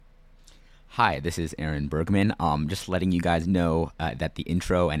Hi, this is Aaron Bergman. Just letting you guys know that the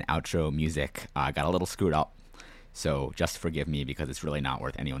intro and outro music got a little screwed up. So just forgive me because it's really not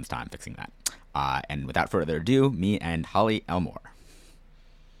worth anyone's time fixing that. And without further ado, me and Holly Elmore.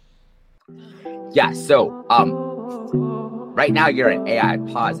 Yeah, so right now you're an AI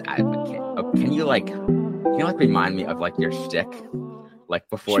pause advocate. Can you remind me of your shtick? Like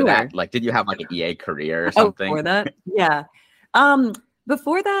before Sure. that, did you have an EA career or Oh, something? before that? Yeah.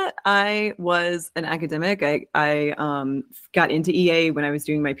 Before that, I was an academic. I got into EA when I was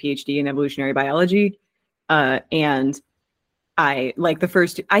doing my PhD in evolutionary biology. And I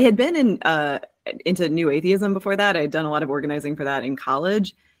had been into new atheism before that. I had done a lot of organizing for that in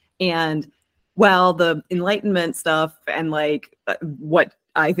college. And while the Enlightenment stuff and what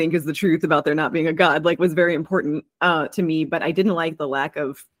I think is the truth about there not being a God, was very important to me, but I didn't like the lack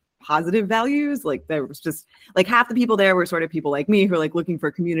of positive values. There was just half the people there were sort of people like me who are looking for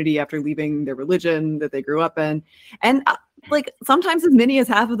community after leaving their religion that they grew up in. And sometimes as many as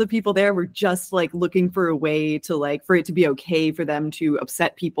half of the people there were just looking for a way to for it to be okay for them to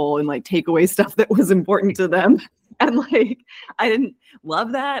upset people and take away stuff that was important to them. And I didn't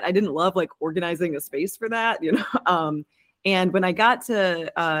love that. I didn't love organizing a space for that, And when I got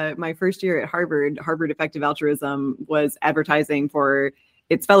to my first year at Harvard Effective Altruism was advertising for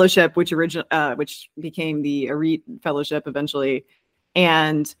its fellowship, which became the Elite Fellowship eventually.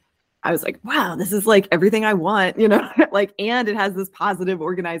 And I was like, wow, this is everything I want, and it has this positive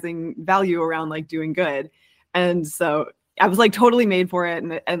organizing value around doing good. And so I was totally made for it.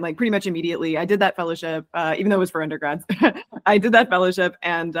 And pretty much immediately I did that fellowship, even though it was for undergrads. I did that fellowship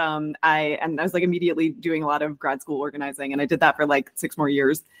and I was immediately doing a lot of grad school organizing. And I did that for 6 more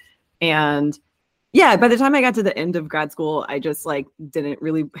years. And yeah, by the time I got to the end of grad school, I just didn't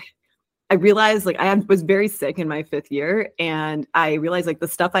really, I realized was very sick in my 5th year. And I realized the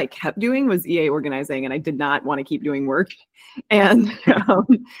stuff I kept doing was EA organizing and I did not want to keep doing work. And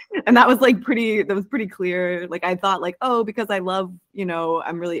that was pretty clear. I thought oh, because I love,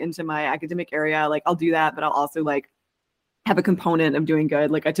 I'm really into my academic area, I'll do that, but I'll also have a component of doing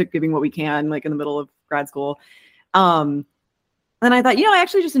good. I took Giving What We Can, in the middle of grad school. And I thought, I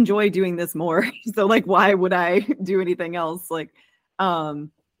actually just enjoy doing this more. So why would I do anything else? And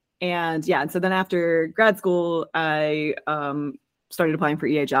so then after grad school, I started applying for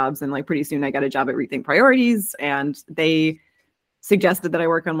EA jobs, and pretty soon I got a job at Rethink Priorities, and they suggested that I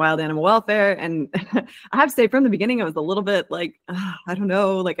work on wild animal welfare. And I have to say, from the beginning, I was a little bit I don't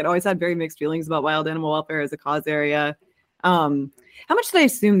know, I'd always had very mixed feelings about wild animal welfare as a cause area. How much did I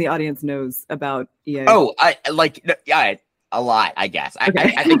assume the audience knows about EA? Oh, a lot, I guess.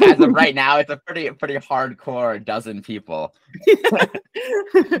 Okay. I think as of right now, it's a pretty hardcore dozen people.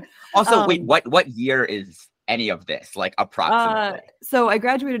 Also, wait, what year is any of this? Approximately. So I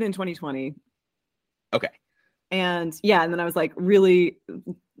graduated in 2020. Okay. And and then I was really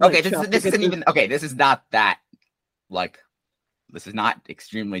okay. This isn't even okay. This is not that this is not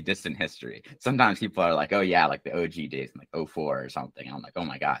extremely distant history. Sometimes people are oh yeah, the OG days in 2004 or something. And I'm oh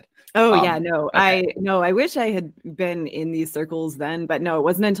my god. Oh yeah, no. Okay. I wish I had been in these circles then, but no, it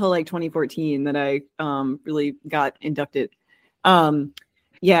wasn't until 2014 that I really got inducted.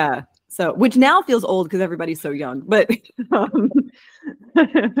 Yeah. So, which now feels old because everybody's so young, but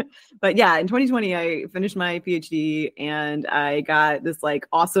but yeah, in 2020 I finished my PhD and I got this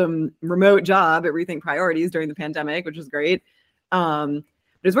awesome remote job at Rethink Priorities during the pandemic, which was great. I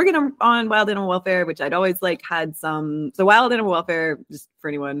was working on wild animal welfare, which I'd always had some. So wild animal welfare, just for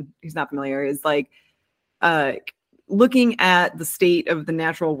anyone who's not familiar, is looking at the state of the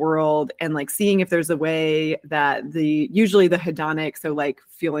natural world and seeing if there's a way that usually the hedonic, so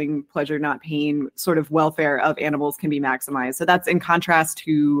feeling pleasure, not pain, sort of welfare of animals can be maximized. So that's in contrast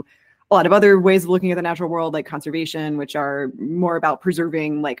to a lot of other ways of looking at the natural world, like conservation, which are more about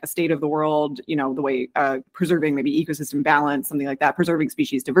preserving a state of the world, the way preserving maybe ecosystem balance, something like that, preserving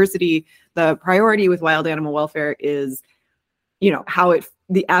species diversity. The priority with wild animal welfare is,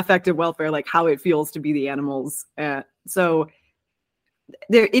 the affective welfare, how it feels to be the animals. So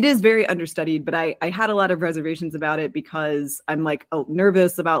it is very understudied, but I had a lot of reservations about it because I'm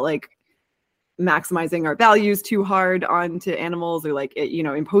nervous about maximizing our values too hard onto animals or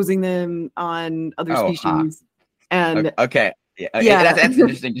imposing them on other species. And okay. Yeah. That's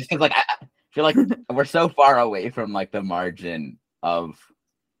interesting. Just because I feel we're so far away from the margin of,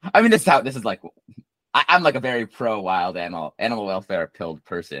 I mean, this is I'm a very pro wild animal welfare pilled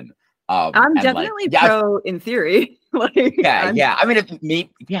person. I'm definitely pro in theory. Yeah. I mean,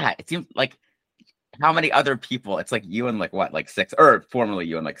 it seems how many other people? It's you and 6, or formerly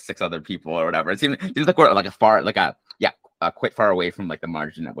you and 6 other people or whatever. It seems we're quite far away from the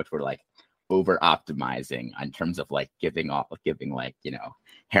margin at which we're over optimizing in terms of like giving like, you know,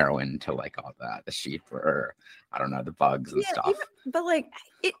 heroin to like all the sheep or I don't know, the bugs and stuff. But like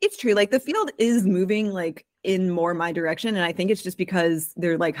it's true. Like the field is moving like in more my direction. And I think it's just because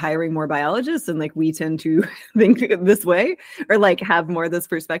they're like hiring more biologists and like we tend to think this way or like have more of this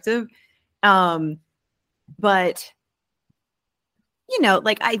perspective. But you know,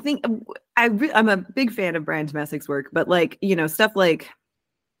 like I think I'm a big fan of Brian Tomasick's work, but like, you know, stuff like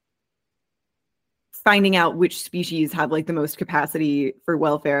finding out which species have like the most capacity for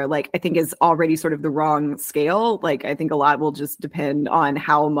welfare, like I think is already sort of the wrong scale. Like I think a lot will just depend on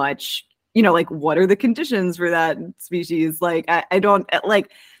how much, you know, like what are the conditions for that species? Like I don't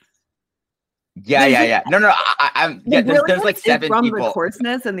like. Yeah. No. I'm yeah. There's like 7 from people. The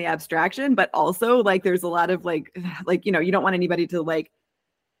coarseness and the abstraction, but also like there's a lot of like you know, you don't want anybody to like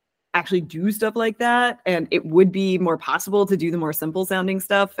actually do stuff like that, and it would be more possible to do the more simple sounding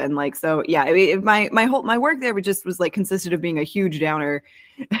stuff. And like so yeah, I mean, my work there was like consisted of being a huge downer.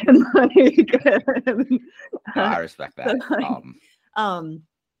 And like, I respect that.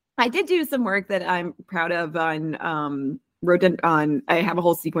 I did do some work that I'm proud of on I have a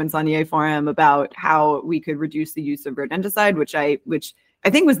whole sequence on EA Forum about how we could reduce the use of rodenticide, which I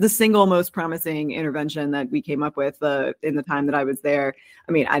think was the single most promising intervention that we came up with in the time that I was there.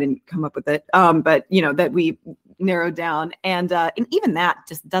 I mean, I didn't come up with it, but you know, that we narrowed down, and even that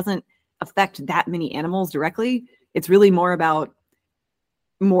just doesn't affect that many animals directly. It's really more about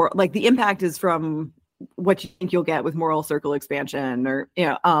like the impact is from what you think you'll get with moral circle expansion, or you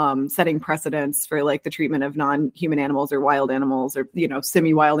know, setting precedents for like the treatment of non-human animals or wild animals, or you know,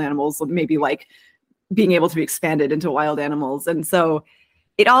 semi-wild animals, maybe like being able to be expanded into wild animals. And so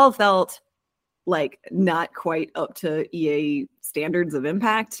it all felt like not quite up to EA standards of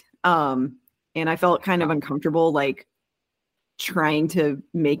impact. And I felt kind of uncomfortable like trying to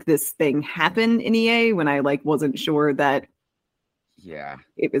make this thing happen in EA when I like wasn't sure that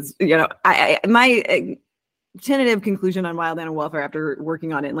it was, you know, my tentative conclusion on wild animal welfare after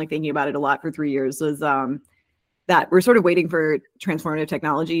working on it and like thinking about it a lot for 3 years was that we're sort of waiting for transformative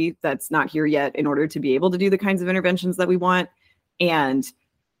technology that's not here yet in order to be able to do the kinds of interventions that we want. And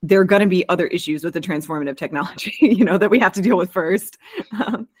there are going to be other issues with the transformative technology, you know, that we have to deal with first.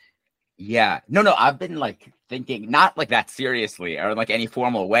 Yeah, no, I've been like thinking not like that seriously or in like any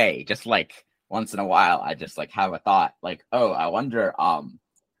formal way, just like once in a while, I just like have a thought like, oh, I wonder, how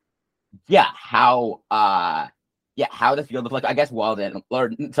the field of like, I guess wild animal,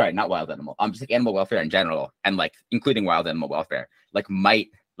 or sorry, not wild animal, just like animal welfare in general, and like including wild animal welfare, like might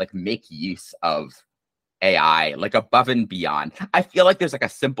like make use of AI like above and beyond. I feel like there's like a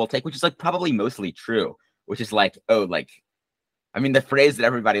simple take, which is like probably mostly true, which is like, oh, like, I mean, the phrase that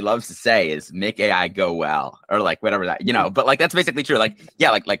everybody loves to say is make AI go well, or like whatever that, you know, but like that's basically true. Like,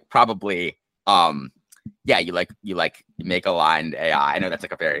 yeah, like probably you make aligned AI. I know that's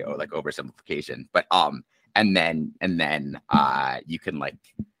like a very like oversimplification, but and then you can like,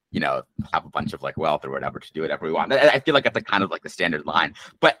 you know, have a bunch of like wealth or whatever to do whatever we want. I feel like that's like kind of like the standard line.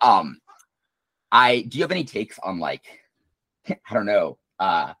 But do you have any takes on like, I don't know,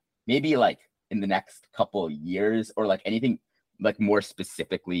 maybe like in the next couple of years, or like anything like more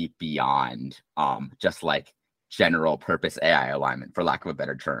specifically beyond just like general purpose AI alignment, for lack of a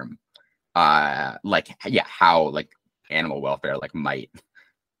better term? How like animal welfare like might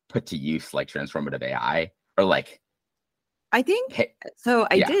put to use like transformative AI, or like I think so.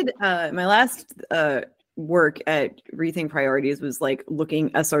 I did my last work at Rethink Priorities was like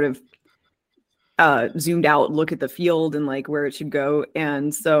looking a sort of zoomed out look at the field and like where it should go.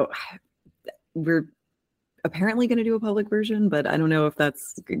 And so we're apparently going to do a public version, but I don't know if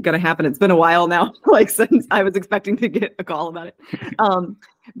that's going to happen. It's been a while now, like since I was expecting to get a call about it.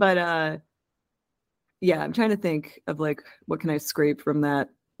 Yeah, I'm trying to think of like, what can I scrape from that?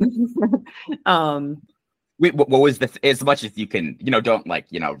 Wait, what was as much as you can, you know, don't like,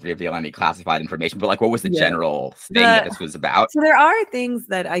 you know, reveal any classified information, but like, what was the general thing that this was about? So there are things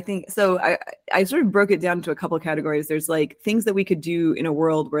that I think, so I sort of broke it down to a couple of categories. There's like things that we could do in a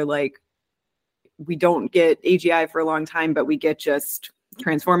world where like, we don't get AGI for a long time, but we get just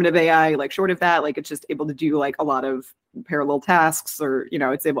transformative AI, like short of that, like it's just able to do like a lot of parallel tasks, or, you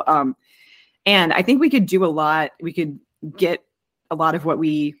know, it's able, and I think we could do a lot. We could get a lot of what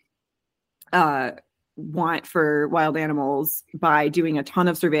we want for wild animals by doing a ton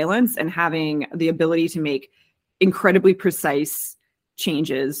of surveillance and having the ability to make incredibly precise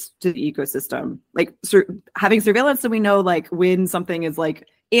changes to the ecosystem. Like having surveillance so we know like when something is like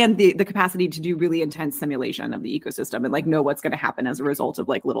and the capacity to do really intense simulation of the ecosystem and like know what's going to happen as a result of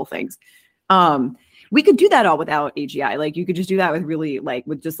like little things. We could do that all without AGI. Like you could just do that with really like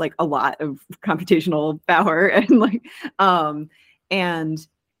with just like a lot of computational power and like and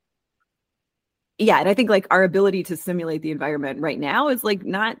yeah, and I think like our ability to simulate the environment right now is like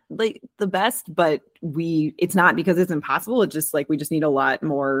not like the best, but it's not because it's impossible. It's just like we just need a lot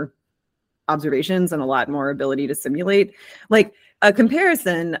more observations and a lot more ability to simulate. Like a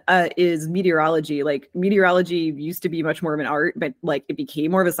comparison is meteorology. Like meteorology used to be much more of an art, but like it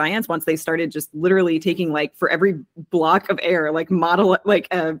became more of a science once they started just literally taking like for every block of air, like model like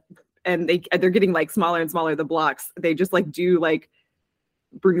and they're getting like smaller and smaller the blocks. They just like do like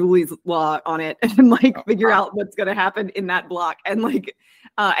Bernoulli's law on it and like figure out what's going to happen in that block and like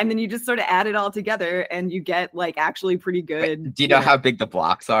and then you just sort of add it all together and you get like actually pretty good. Wait, do you know how big the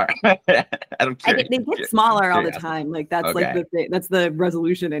blocks are? I'm curious. They get smaller all the time. Like that's okay. like that's the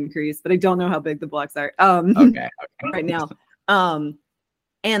resolution increase, but I don't know how big the blocks are Okay. right now.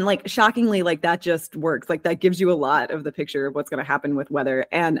 And like shockingly, like that just works. Like that gives you a lot of the picture of what's going to happen with weather.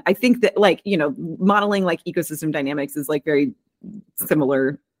 And I think that like, you know, modeling like ecosystem dynamics is like very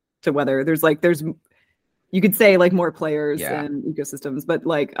similar to weather. There's you could say like more players and ecosystems, but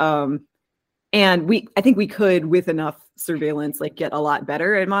like and I think we could with enough surveillance like get a lot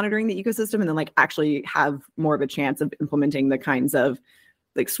better at monitoring the ecosystem and then like actually have more of a chance of implementing the kinds of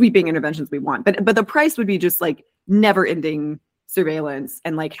like sweeping interventions we want. But the price would be just like never ending surveillance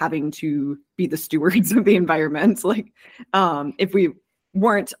and like having to be the stewards of the environment. Like if we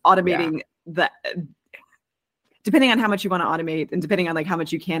weren't automating that, depending on how much you want to automate and depending on like how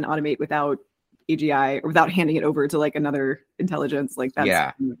much you can automate without AGI or without handing it over to like another intelligence, like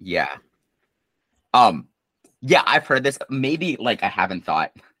that's yeah, I've heard this. Maybe like I haven't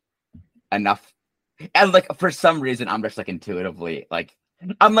thought enough, and like for some reason I'm just like intuitively like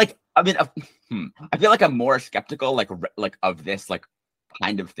I'm like I mean I feel like I'm more skeptical like of this like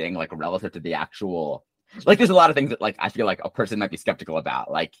kind of thing like relative to the actual. Like, there's a lot of things that, like, I feel like a person might be skeptical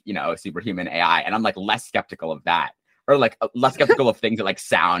about, like, you know, superhuman AI, and I'm, like, less skeptical of that, or, like, less skeptical of things that, like,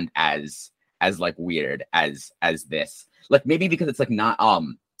 sound as like, weird as this. Like, maybe because it's, like, not,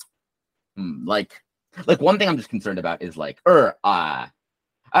 like, one thing I'm just concerned about is, like, I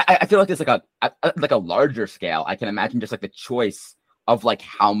feel like there's, like, a larger scale, I can imagine just, like, the choice of, like,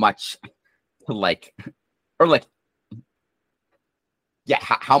 how much, like, or, like,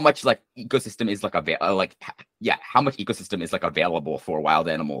 how much like ecosystem is like how much ecosystem is like available for wild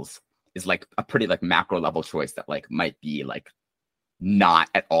animals is like a pretty like macro level choice that like might be like not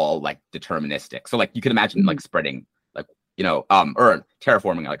at all like deterministic. So like you can imagine like spreading like, you know, or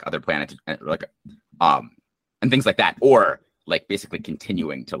terraforming like other planets like and things like that, or like basically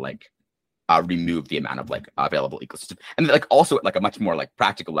continuing to like remove the amount of like available ecosystem, and like also at like a much more like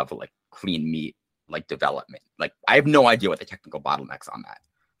practical level, like clean meat like development. Like I have no idea what the technical bottlenecks on that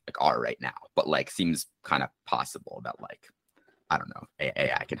like are right now, but like seems kind of possible that like I don't know,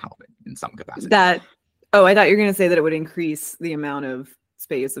 AI can help it in some capacity. I thought you were going to say that it would increase the amount of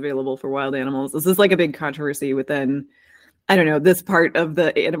space available for wild animals. This is like a big controversy within, I don't know, this part of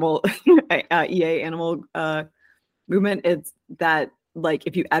the animal EA animal movement. It's that like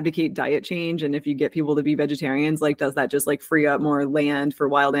if you advocate diet change and if you get people to be vegetarians, like does that just like free up more land for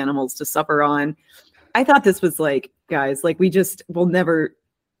wild animals to suffer on? I thought this was like, guys, like we'll never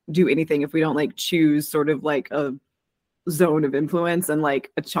do anything if we don't like choose sort of like a zone of influence and like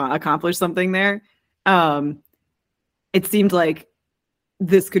accomplish something there. It seemed like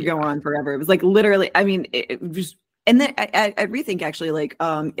this could go on forever. It was like literally, I mean, it just, and then I rethink actually like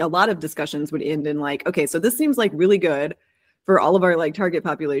a lot of discussions would end in like, okay, so this seems like really good for all of our like target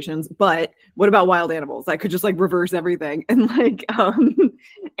populations, but what about wild animals? I could just like reverse everything. And like,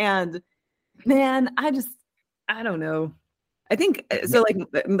 and man, I don't know. I think so like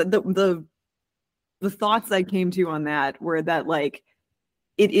the thoughts I came to on that were that like,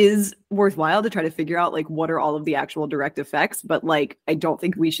 it is worthwhile to try to figure out like, what are all of the actual direct effects, but like, I don't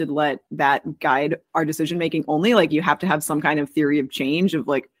think we should let that guide our decision-making only. Like you have to have some kind of theory of change of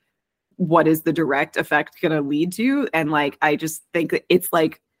like, what is the direct effect going to lead to? And like, I just think that it's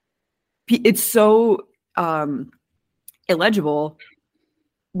like, it's so illegible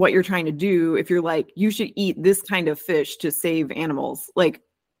what you're trying to do. If you're like, you should eat this kind of fish to save animals, like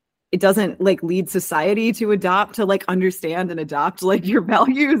it doesn't like lead society to adopt, to like understand and adopt like your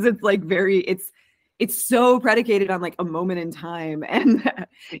values. It's like it's so predicated on like a moment in time. And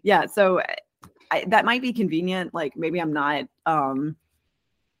yeah, so that might be convenient. Like maybe I'm not,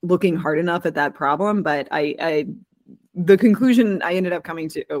 looking hard enough at that problem, but the conclusion I ended up coming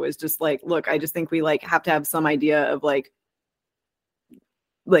to was just like, look, I just think we like have to have some idea of like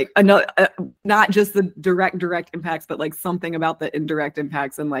like another, not just the direct impacts, but like something about the indirect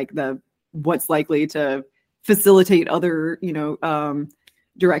impacts and like the what's likely to facilitate other,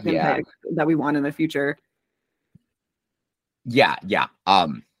 direct impacts that we want in the future. Yeah.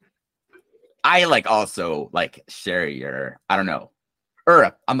 I like also like share your, I don't know,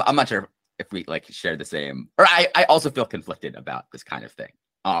 or I'm not sure if we like share the same, or I also feel conflicted about this kind of thing.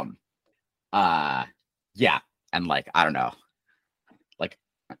 Yeah, and like I don't know, like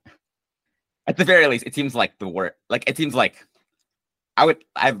at the very least, it seems like the word, like it seems like I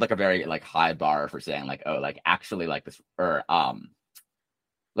have like a very like high bar for saying like, oh, like actually like this, or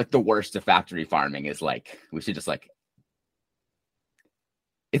like the worst of factory farming is like we should just like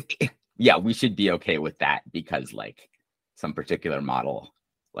yeah, we should be okay with that because like some particular model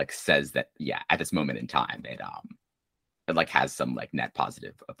like says that at this moment in time it like has some like net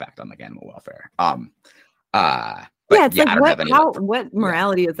positive effect on like animal welfare. It's like what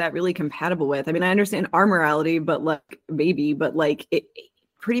morality is that really compatible with? I mean, I understand our morality, but like it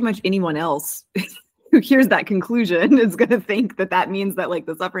pretty much anyone else who hears that conclusion is going to think that means that like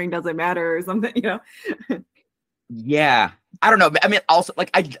the suffering doesn't matter or something, Yeah, I don't know. I mean, also like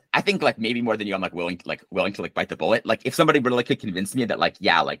I think like maybe more than you, I'm like willing to like bite the bullet. Like if somebody really could convince me that like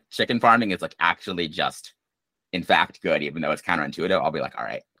like chicken farming is like actually just in fact good, even though it's counterintuitive, I'll be like, all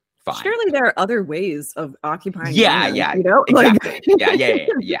right, fine. Surely there are other ways of occupying. Land, exactly. Like,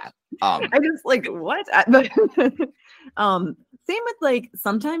 yeah. I just like what? Same with like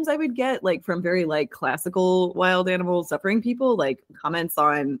sometimes I would get like from very like classical wild animal suffering people like comments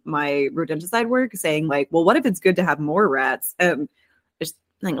on my rodenticide work saying like, well, what if it's good to have more rats? And just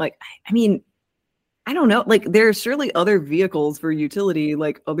like I mean, I don't know, like there are surely other vehicles for utility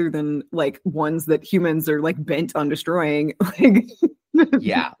like other than like ones that humans are like bent on destroying. Like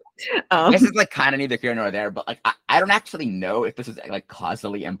yeah. This is like kind of neither here nor there, but like I don't actually know if this is like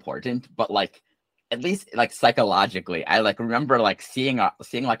causally important, but like at least like psychologically, I like remember like seeing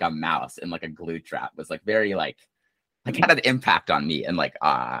like a mouse in like a glue trap was like very like had an impact on me and like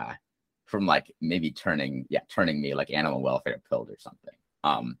from like maybe turning me like animal welfare pilled or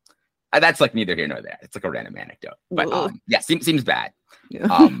something. That's like neither here nor there. It's like a random anecdote, but seems bad.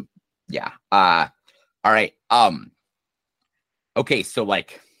 Yeah. All right. Okay, so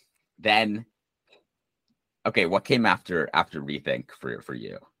like then okay, what came after Rethink for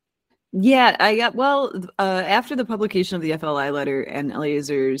you? Yeah, I got after the publication of the FLI letter and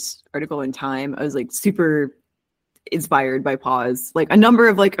Eliezer's article in Time, I was like super inspired by Pause. Like a number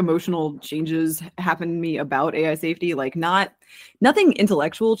of like emotional changes happened to me about AI safety, like nothing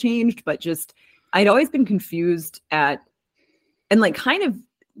intellectual changed, but just I'd always been confused at and like kind of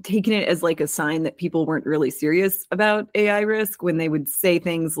taken it as like a sign that people weren't really serious about AI risk when they would say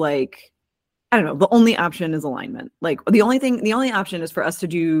things like, I don't know, the only option is alignment. Like the only option is for us to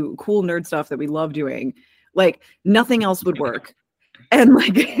do cool nerd stuff that we love doing. Like nothing else would work. And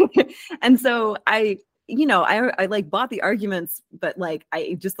like, and so I like bought the arguments, but like,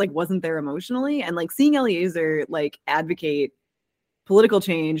 I just like wasn't there emotionally. And like seeing Eliezer like advocate political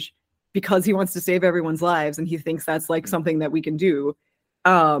change because he wants to save everyone's lives. And he thinks that's like something that we can do.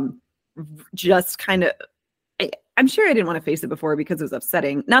 Just kind of, I'm sure I didn't want to face it before because it was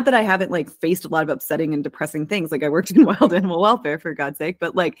upsetting. Not that I haven't like faced a lot of upsetting and depressing things. Like I worked in wild animal welfare for God's sake,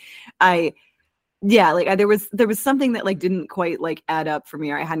 but like there was something that like didn't quite like add up for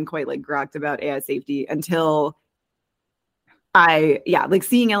me, or I hadn't quite like grokked about AI safety until like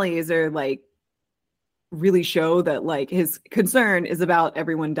seeing Eliezer like really show that like his concern is about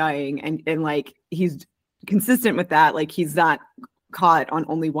everyone dying and like he's consistent with that. Like he's not caught on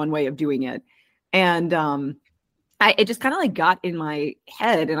only one way of doing it. And it just kind of like got in my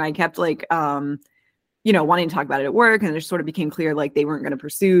head and I kept like, wanting to talk about it at work. And it just sort of became clear, like they weren't going to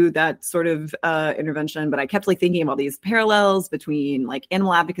pursue that sort of intervention. But I kept like thinking about these parallels between like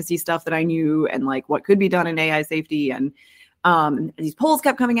animal advocacy stuff that I knew and like what could be done in AI safety. And these polls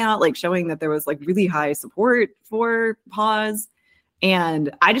kept coming out, like showing that there was like really high support for Pause. And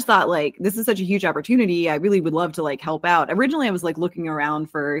I just thought like, this is such a huge opportunity. I really would love to like help out. Originally, I was like looking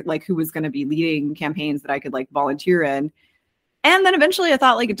around for like who was going to be leading campaigns that I could like volunteer in. And then eventually I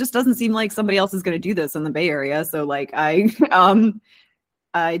thought like, it just doesn't seem like somebody else is going to do this in the Bay Area. So like I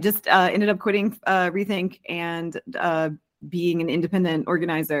just ended up quitting Rethink and being an independent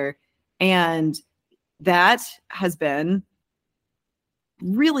organizer. And that has been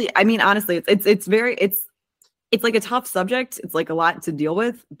really, I mean, honestly, it's like a tough subject. It's like a lot to deal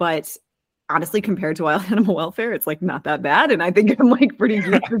with, but honestly, compared to wild animal welfare, it's like not that bad. And I think I'm like pretty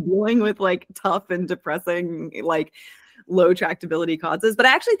used to dealing with like tough and depressing, like low tractability causes. But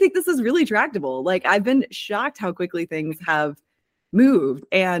I actually think this is really tractable. Like I've been shocked how quickly things have moved.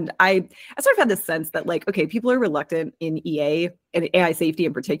 And I sort of had this sense that like, okay, people are reluctant in EA and AI safety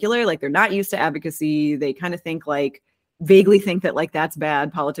in particular. Like they're not used to advocacy. They kind of think like, vaguely think that like that's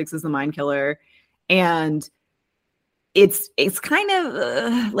bad. Politics is the mind killer. And it's kind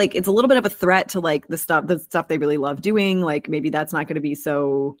of like it's a little bit of a threat to like the stuff they really love doing. Like maybe that's not going to be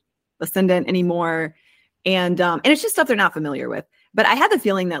so ascendant anymore. And it's just stuff they're not familiar with. But I had the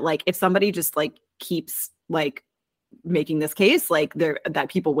feeling that like if somebody just like keeps like making this case, like that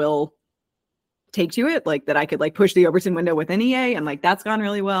people will take to it, like that I could like push the Overton window within EA, and like that's gone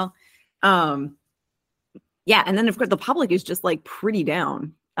really well. Yeah, and then of course the public is just like pretty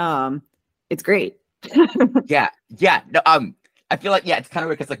down. It's great. yeah. No, I feel like it's kind of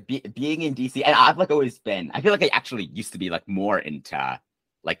weird because like being in DC, and I've like always been. I feel like I actually used to be like more into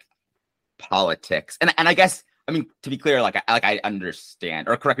like politics, and I guess I mean to be clear, like I understand,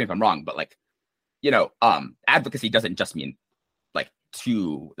 or correct me if I'm wrong, but like advocacy doesn't just mean like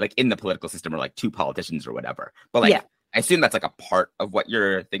to like in the political system or like to politicians or whatever, but like I assume that's like a part of what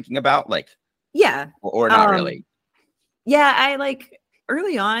you're thinking about, like or not really. Yeah, I like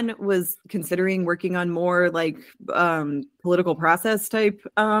early on was considering working on more like political process type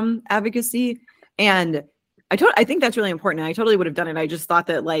advocacy, and I think that's really important. I totally would have done it. I just thought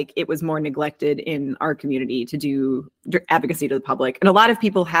that like it was more neglected in our community to do advocacy to the public, and a lot of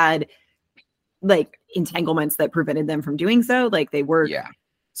people had like entanglements that prevented them from doing so. Like they work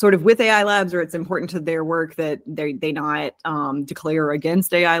sort of with AI labs, or it's important to their work that they not declare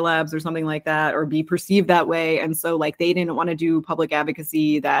against AI labs or something like that, or be perceived that way. And so like they didn't want to do public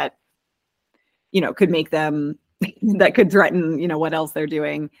advocacy that, could make them, that could threaten, what else they're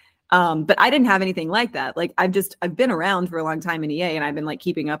doing. But I didn't have anything like that. Like I've been around for a long time in EA, and I've been like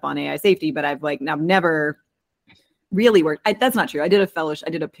keeping up on AI safety, but I've never really worked. That's not true. I did a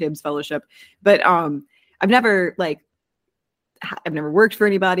PIBS fellowship, but I've never worked for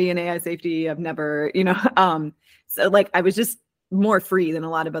anybody in AI safety. I've never, so like I was just more free than a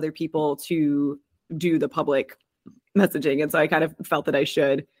lot of other people to do the public messaging. And so I kind of felt that I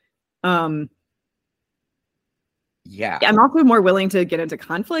should. I'm also more willing to get into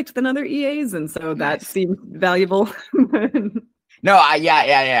conflict than other EAs. And so that seemed valuable. No, I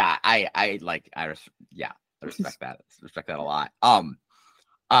respect that. I respect that a lot.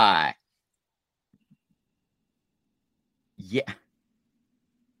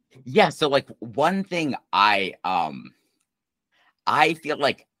 Yeah. So like one thing I feel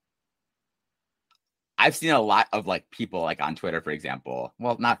like I've seen a lot of like people like on Twitter, for example.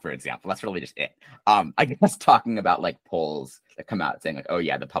 Well, not for example, that's really just it. I guess talking about like polls that come out saying like, oh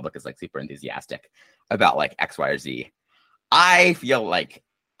yeah, the public is like super enthusiastic about like X, Y, or Z. I feel like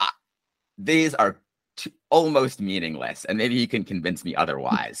these are almost meaningless, and maybe you can convince me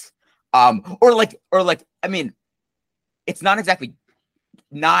otherwise. Or like, I mean, it's not exactly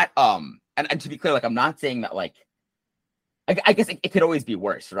not and to be clear, like I'm not saying that like I guess it could always be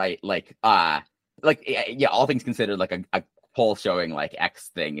worse, right? Like all things considered, like a poll showing like X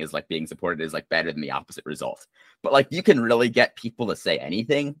thing is like being supported is like better than the opposite result. But like you can really get people to say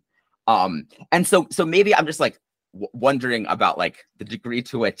anything. And so maybe I'm just like wondering about like the degree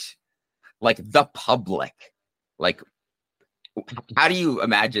to which like the public, like how do you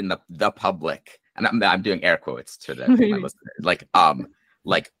imagine the public, and I'm doing air quotes to my listeners,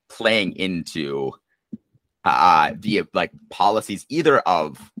 like playing into the like policies either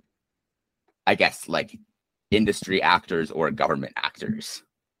of, I guess, like industry actors or government actors?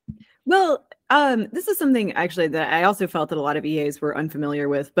 Well, this is something actually that I also felt that a lot of EAs were unfamiliar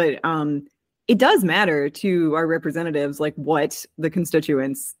with, but it does matter to our representatives, like what the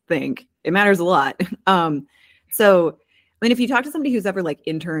constituents think. It matters a lot. So, I mean, if you talk to somebody who's ever like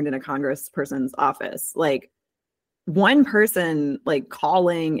interned in a congressperson's office, like one person like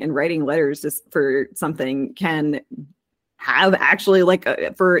calling and writing letters just for something can have actually like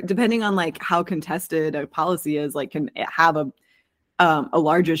for depending on like how contested a policy is, like can have a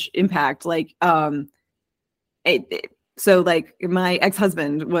largish impact. Like so like my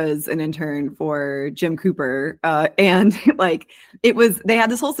ex-husband was an intern for Jim Cooper, and like they had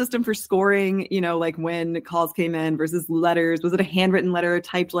this whole system for scoring, like when calls came in versus letters. Was it a handwritten letter, a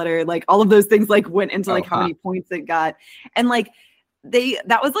typed letter? Like all of those things like went into like how many points it got. And like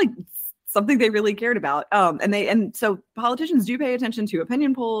that was like something they really cared about. And so politicians do pay attention to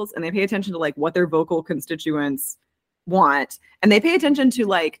opinion polls, and they pay attention to like what their vocal constituents want. And they pay attention to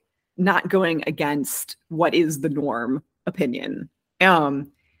like not going against what is the norm opinion.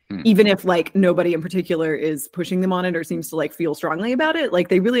 Even if like nobody in particular is pushing them on it or seems to like feel strongly about it, like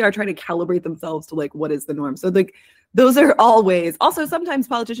they really are trying to calibrate themselves to like what is the norm. So like those are always, also sometimes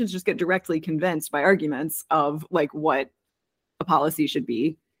politicians just get directly convinced by arguments of like what a policy should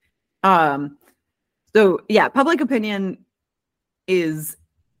be. So yeah, public opinion is,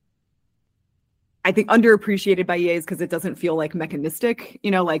 I think, underappreciated by EAs because it doesn't feel like mechanistic.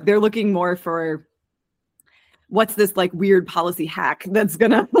 Like they're looking more for what's this like weird policy hack that's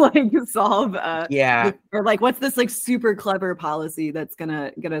gonna like solve or like what's this like super clever policy that's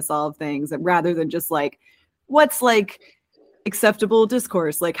gonna solve things, rather than just like what's like acceptable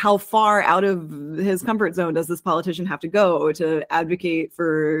discourse, like how far out of his comfort zone does this politician have to go to advocate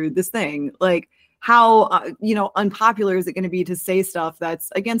for this thing, like how unpopular is it going to be to say stuff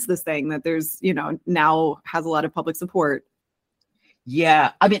that's against this thing that there's now has a lot of public support.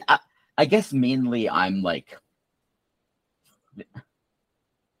 Yeah, I mean, I guess mainly I'm like,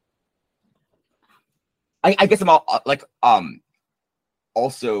 I guess I'm all like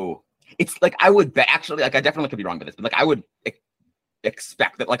also it's like I would bet, actually, like I definitely could be wrong with this, but like I would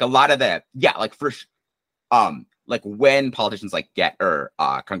expect that like a lot of the like first like when politicians like get or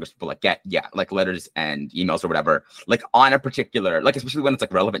Congress people like get like letters and emails or whatever, like on a particular, like especially when it's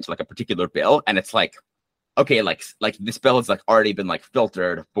like relevant to like a particular bill, and it's like, okay, like this bill has like already been like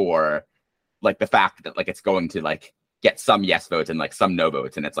filtered for like the fact that like it's going to like get some yes votes and like some no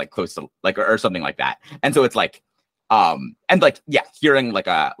votes, and it's like close to like or something like that. And so it's like and like hearing like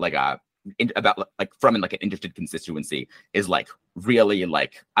a about like from like an interested constituency is like really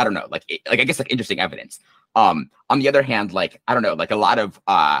like I don't know, like I guess like interesting evidence. On the other hand, like I don't know, like a lot of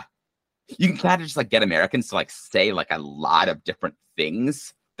you can kind of just like get Americans to like say like a lot of different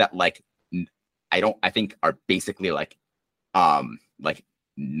things that like I think are basically like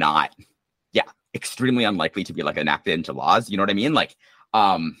not extremely unlikely to be like enacted into laws. You know what I mean? Like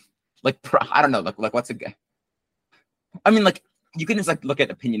I don't know, like what's a good, I mean, like you can just like look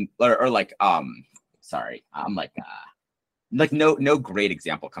at opinion or like sorry, I'm like no great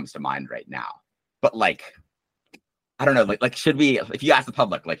example comes to mind right now, but like I don't know, like should we, if you ask the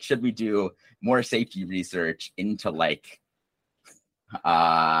public, like should we do more safety research into like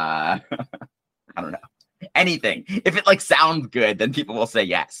I don't know, anything? If it like sounds good, then people will say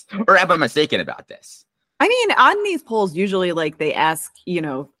yes. Or am I mistaken about this? I mean, on these polls, usually like they ask,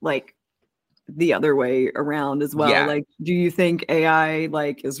 like the other way around as well. Yeah. Like, do you think AI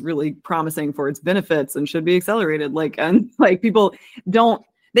like is really promising for its benefits and should be accelerated? Like, and like people don't,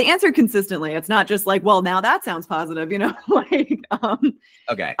 they answer consistently. It's not just like, well, now that sounds positive, like,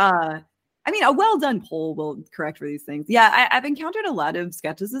 Okay. I mean, a well-done poll will correct for these things. Yeah, I've encountered a lot of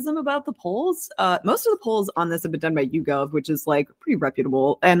skepticism about the polls. Most of the polls on this have been done by YouGov, which is like pretty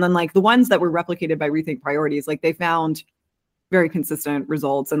reputable. And then like the ones that were replicated by Rethink Priorities, like they found very consistent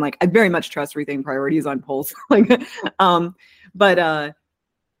results. And like I very much trust Rethink Priorities on polls. Like,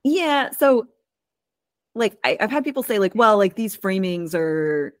 yeah. So like I've had people say like, well, like these framings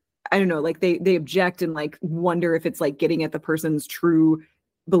are, I don't know, like they object and like wonder if it's like getting at the person's true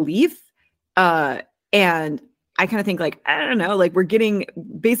belief. And I kind of think like, I don't know, like we're getting,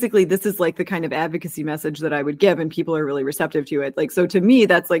 basically this is like the kind of advocacy message that I would give and people are really receptive to it. Like, so to me,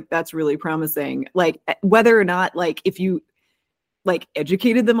 that's really promising. Like whether or not, like if you like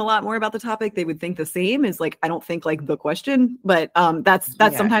educated them a lot more about the topic, they would think the same is like, I don't think like the question, but that's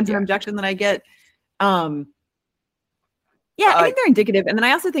sometimes an objection that I get. I think they're indicative. And then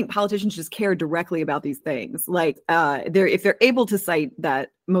I also think politicians just care directly about these things. Like if they're able to cite that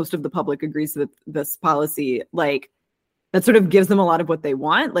most of the public agrees with this policy, like that sort of gives them a lot of what they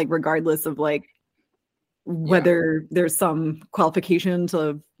want, like regardless of like whether there's some qualification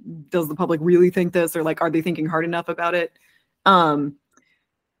to, does the public really think this, or like are they thinking hard enough about it?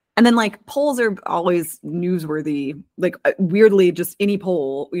 And then like polls are always newsworthy, like weirdly just any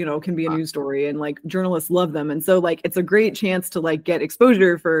poll, can be a news story, and like journalists love them. And so like it's a great chance to like get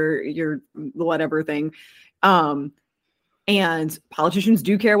exposure for your whatever thing. And politicians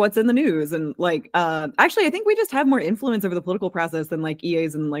do care what's in the news. And like actually I think we just have more influence over the political process than like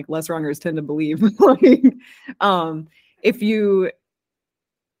EAs and like less wrongers tend to believe. Like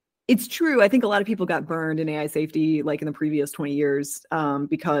it's true. I think a lot of people got burned in AI safety, like in the previous 20 years,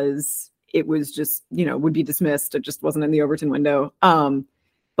 because it was just, would be dismissed. It just wasn't in the Overton window.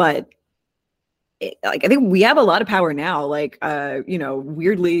 But like, I think we have a lot of power now. Like,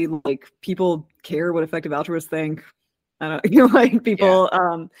 weirdly, like people care what effective altruists think. I don't, like people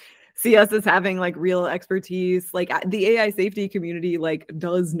see us as having like real expertise. Like the AI safety community, like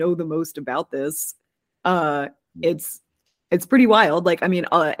does know the most about this. It's pretty wild. Like, I mean,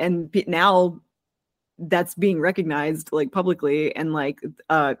 and now that's being recognized like publicly, and like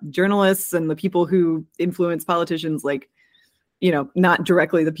journalists and the people who influence politicians, like, not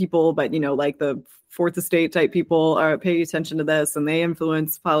directly the people, but, like the fourth estate type people are paying attention to this and they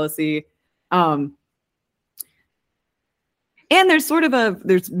influence policy. And there's sort of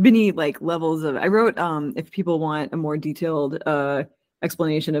there's many like levels of, I wrote, if people want a more detailed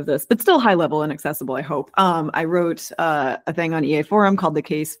explanation of this, but still high level and accessible, I hope. I wrote a thing on EA Forum called The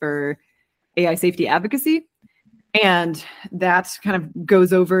Case for AI Safety Advocacy. And that kind of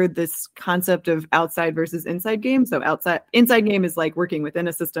goes over this concept of outside versus inside game. So inside game is like working within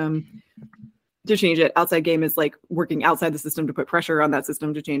a system to change it. Outside game is like working outside the system to put pressure on that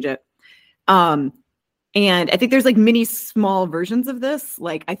system to change it. And I think there's like many small versions of this.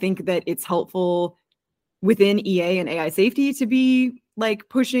 Like, I think that it's helpful within EA and AI safety to be like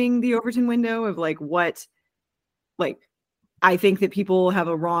pushing the Overton window of like what, like, I think that people have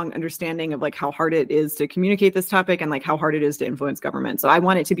a wrong understanding of like how hard it is to communicate this topic and like how hard it is to influence government. So I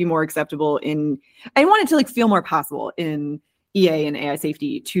want it to be more acceptable I want it to like feel more possible in EA and AI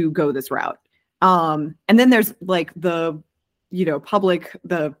safety to go this route. And then there's like the public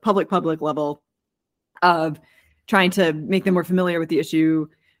level of trying to make them more familiar with the issue,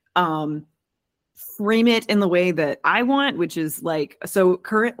 frame it in the way that I want, which is like, so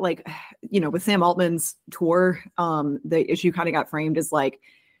current, like, with Sam Altman's tour, the issue kind of got framed as like,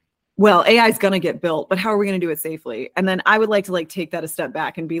 well, AI is going to get built, but how are we going to do it safely? And then I would like to like take that a step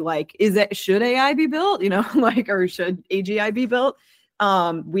back and be like, should AI be built? Like, or should AGI be built?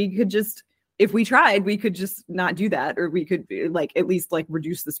 We could just, if we tried, we could just not do that, or we could like at least like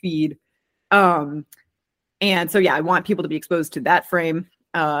reduce the speed. And so, yeah, I want people to be exposed to that frame.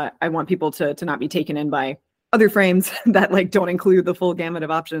 I want people to not be taken in by other frames that like don't include the full gamut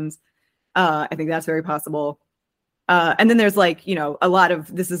of options. I think that's very possible. And then there's like, a lot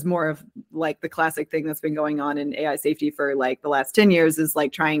of, this is more of like the classic thing that's been going on in AI safety for like the last 10 years is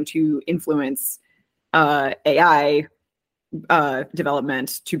like trying to influence AI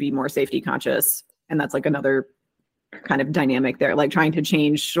development to be more safety conscious. And that's like another kind of dynamic there, like trying to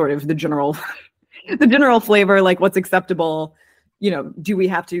change sort of the general flavor, like what's acceptable. Do we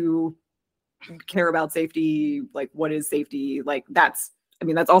have to care about safety? Like, what is safety? Like, that's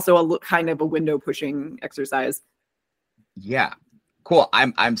also a kind of a window pushing exercise. Yeah, cool.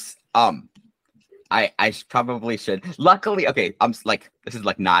 I probably should. Luckily, okay. This is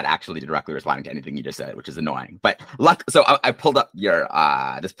like not actually directly responding to anything you just said, which is annoying. But so I pulled up your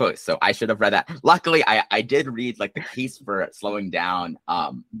this post, so I should have read that. Luckily, I did read like the case for slowing down.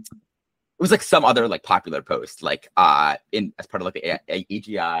 It was like some other like popular post, like as part of like the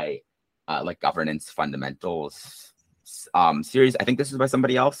AGI like governance fundamentals series. I think this is by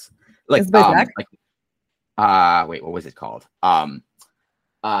somebody else. Like Zach? Wait, what was it called?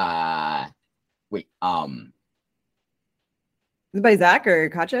 Wait, Is it by Zach or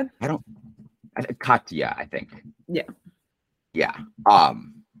Katja? Katya, I think. Yeah.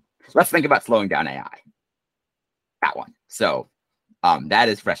 Let's think about slowing down AI. That one. So that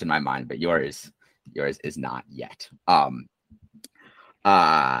is fresh in my mind, but yours is not yet.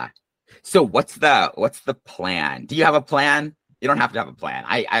 So what's the plan? Do you have a plan? You don't have to have a plan.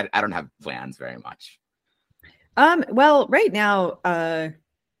 I don't have plans very much. Well, right now,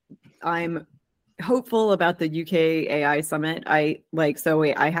 I'm hopeful about the UK AI summit. I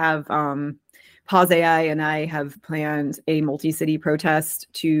have Pause AI and I have planned a multi-city protest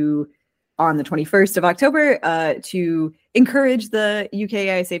on the 21st of October to encourage the UK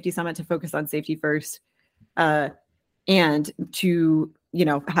AI Safety Summit to focus on safety first, and to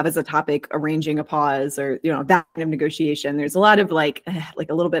have as a topic arranging a pause or that kind of negotiation. There's a lot of like a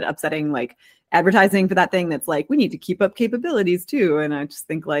little bit upsetting like advertising for that thing that's like we need to keep up capabilities too, and I just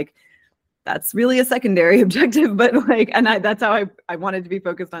think like that's really a secondary objective, but like, and that's how I wanted to be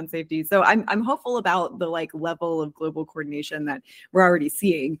focused on safety. So I'm hopeful about the like level of global coordination that we're already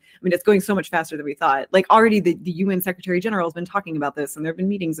seeing. I mean, it's going so much faster than we thought. Like already the UN Secretary General has been talking about this, and there have been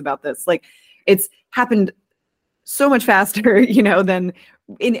meetings about this. Like it's happened so much faster, than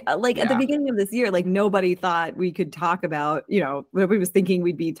in like at the beginning of this year. Like nobody thought we could talk about, nobody was thinking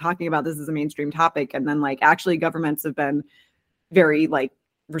we'd be talking about this as a mainstream topic, and then like actually governments have been very like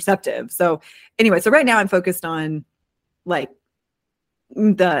receptive. So anyway, so right now I'm focused on like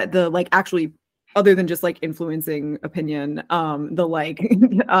the like actually other than just like influencing opinion, the like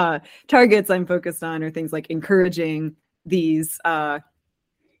targets I'm focused on are things like encouraging these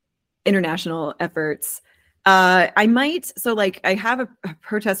international efforts. I have a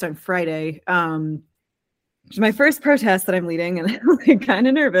protest on Friday, which is my first protest that I'm leading, and I'm like, kind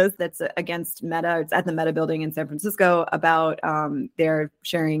of nervous. That's against Meta. It's at the Meta building in San Francisco about their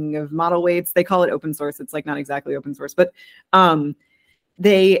sharing of model weights. They call it open source. It's like not exactly open source, but I'm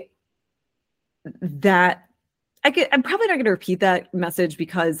probably not going to repeat that message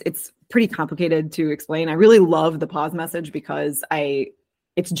because it's pretty complicated to explain. I really love the pause message because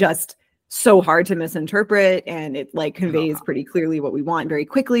it's just so hard to misinterpret, and it like conveys pretty clearly what we want very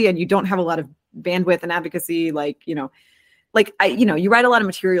quickly, and you don't have a lot of bandwidth and advocacy, like, you know, like you write a lot of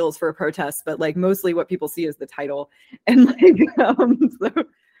materials for a protest, but like mostly what people see is the title. And like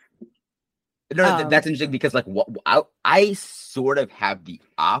that's interesting, because like I sort of have the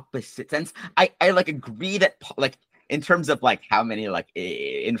opposite sense. I like agree that like in terms of like how many like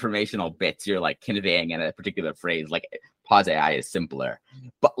informational bits you're like conveying in a particular phrase, like pause AI is simpler,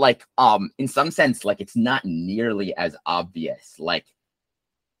 but like in some sense, like it's not nearly as obvious like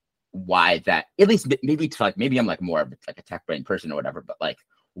why that, at least maybe to like, maybe I'm like more of like a tech brain person or whatever, but like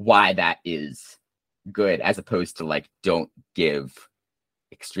why that is good, as opposed to like don't give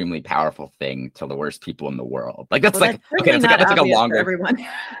extremely powerful thing to the worst people in the world. Like that's like, okay, that's like a longer everyone.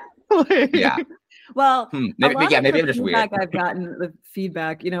 Yeah. Well, maybe I'm just weird. I've gotten the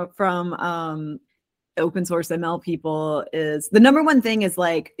feedback, you know, from open source ML people is the number one thing is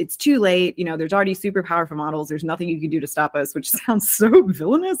like, it's too late. You know, there's already super powerful models. There's nothing you can do to stop us, which sounds so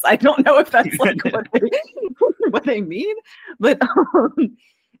villainous. I don't know if that's like what they mean, but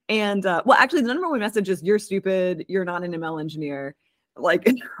well, actually, the number one message is you're stupid. You're not an ML engineer. Like,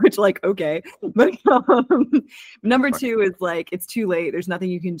 which like, okay, but number two is like, it's too late. There's nothing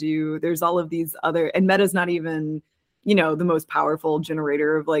you can do. There's all of these other, and Meta's not even, you know, the most powerful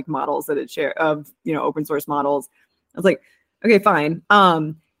generator of like models that it share of, you know, open source models. I was like, okay, fine.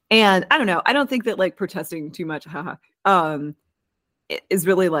 And I don't know. I don't think that like protesting too much, is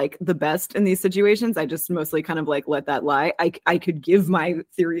really like the best in these situations. I just mostly kind of like let that lie. I could give my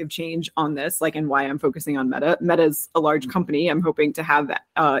theory of change on this, like, and why I'm focusing on Meta. Meta's a large company. I'm hoping to have that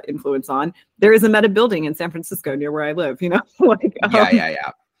influence on. There is a Meta building in San Francisco near where I live, you know, like, yeah.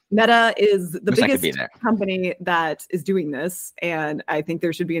 Meta is the biggest company that is doing this, and I think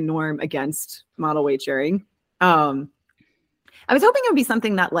there should be a norm against model weight sharing. I was hoping it would be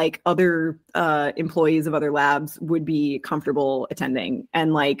something that like other employees of other labs would be comfortable attending,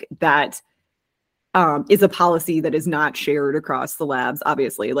 and like that is a policy that is not shared across the labs.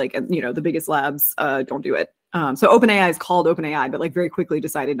 Obviously, like, you know, the biggest labs don't do it. So OpenAI is called OpenAI, but like very quickly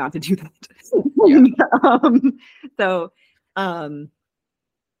decided not to do that.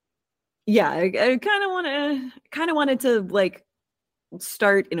 Yeah, I kind of wanted to like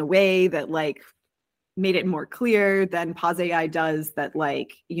start in a way that like made it more clear than Pause AI does, that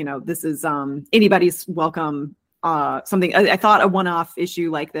like, you know, this is anybody's welcome. Something I thought a one-off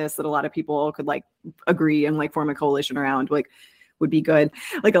issue like this that a lot of people could like agree and like form a coalition around like would be good.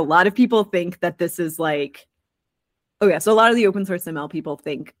 Like a lot of people think that this is like, oh yeah, so a lot of the open source ML people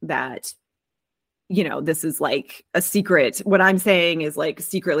think that, you know, this is like a secret. What I'm saying is like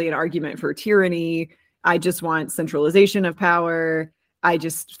secretly an argument for tyranny. I just want centralization of power. I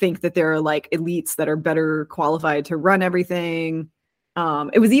just think that there are like elites that are better qualified to run everything.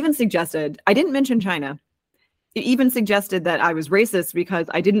 It was even suggested, I didn't mention China. It even suggested that I was racist because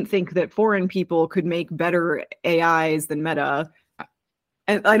I didn't think that foreign people could make better AIs than Meta.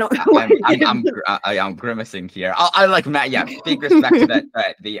 And I don't. I'm grimacing here. I like Matt. Yeah, big respect to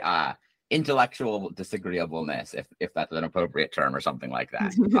that. The intellectual disagreeableness, if that's an appropriate term or something like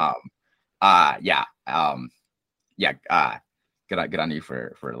that. Good on you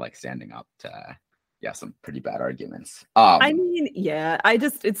for like standing up to some pretty bad arguments. I mean, yeah,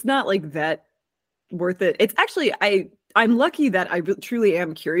 it's not like that worth it. It's actually I'm lucky that I truly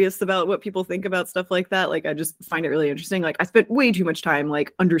am curious about what people think about stuff like that. Like I just find it really interesting. Like I spent way too much time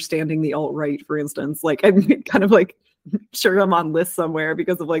like understanding the alt-right, for instance. Like I'm kind of like sure I'm on lists somewhere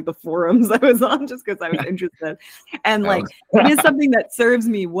because of like the forums I was on, just because I was interested. And like it is something that serves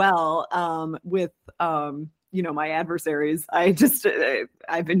me well with you know, my adversaries.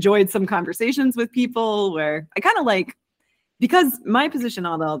 I've enjoyed some conversations with people where I kind of like, because my position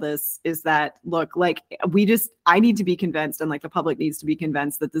on all this is that, look, like I need to be convinced, and like the public needs to be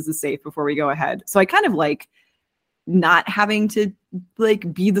convinced that this is safe before we go ahead. So I kind of like not having to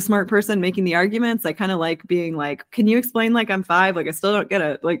like be the smart person making the arguments. I kind of like being like, can you explain like I'm 5? Like I still don't get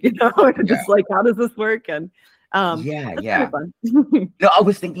it. Like, you know, just like, how does this work? And yeah. No, I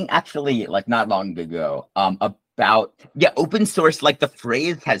was thinking actually like not long ago about open source. Like the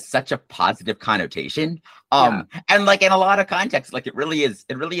phrase has such a positive connotation. And like in a lot of contexts, like it really is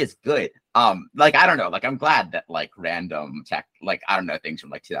good. Like I don't know, like I'm glad that like random tech, like I don't know, things from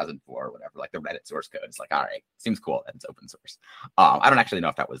like 2004 or whatever, like the Reddit source code is like, all right, seems cool that it's open source. I don't actually know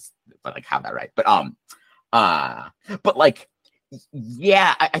if that was like have that right, but like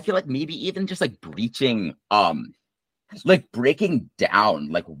yeah, I feel like maybe even just like breaching like breaking down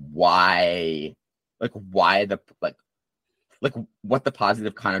like why the like what the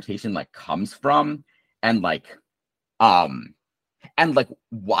positive connotation like comes from, and like and like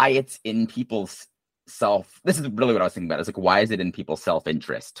why it's in people's this is really what I was thinking about. It's like, why is it in people's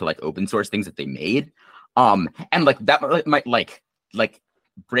self-interest to like open source things that they made? And like that might like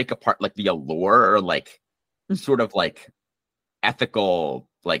break apart like the allure or like sort of like ethical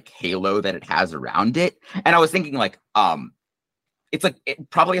like halo that it has around it. And I was thinking like it's like it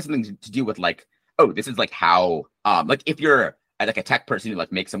probably has something to do with like, oh, this is like how like if you're like a tech person who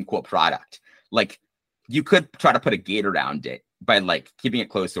like makes some cool product, like you could try to put a gate around it by like keeping it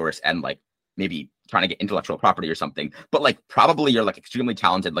closed source and like maybe trying to get intellectual property or something. But like probably you're like extremely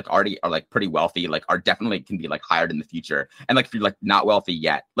talented, like already are like pretty wealthy, like are definitely can be like hired in the future. And like if you're like not wealthy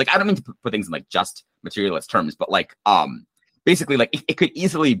yet, like I don't mean to put things in like just materialist terms, but like basically like it could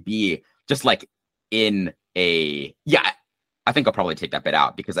easily be just like in a I think I'll probably take that bit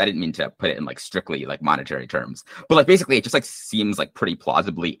out because I didn't mean to put it in like strictly like monetary terms. But like basically it just like seems like pretty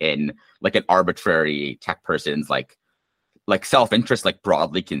plausibly in like an arbitrary tech person's like self-interest, like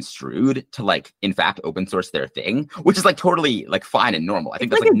broadly construed to like in fact open source their thing, which is like totally like fine and normal. I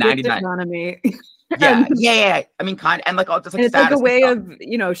think that's like 99 economy. yeah. I mean, kind of, and like all just like it's like a way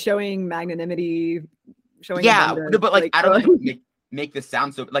of showing magnanimity, showing abundance, but like I don't know, make this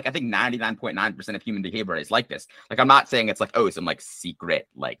sound so like I think 99.9% of human behavior is like this. Like I'm not saying it's like, oh, some like secret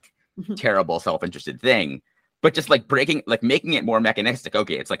like terrible self-interested thing, but just like making it more mechanistic.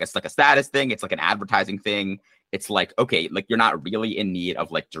 Okay, it's like a status thing, it's like an advertising thing. It's like, okay, like you're not really in need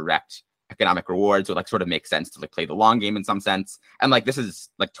of like direct economic rewards, or like sort of makes sense to like play the long game in some sense. And like this is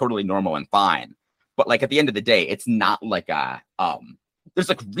like totally normal and fine. But like at the end of the day, it's not like there's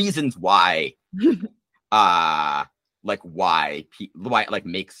like reasons why like why it like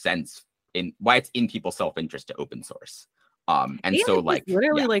makes sense in why it's in people's self-interest to open source. And so like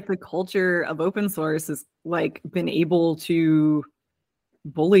literally like the culture of open source has like been able to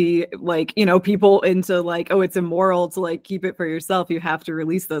bully like people into like, oh, it's immoral to like keep it for yourself, you have to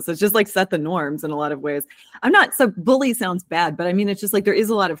release this. It's just like set the norms in a lot of ways. Bully sounds bad, but I mean it's just like there is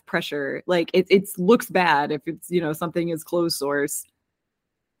a lot of pressure. Like it looks bad if it's something is closed source.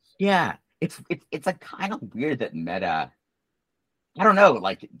 Yeah, it's like kind of weird that Meta, I don't know,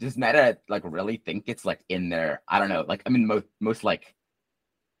 like does Meta like really think it's like in there? I don't know, like I mean most like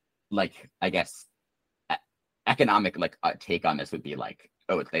I guess economic like take on this would be like,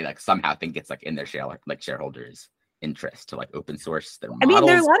 oh, they like somehow think it's like in their shareholders interest to like open source their models. I mean,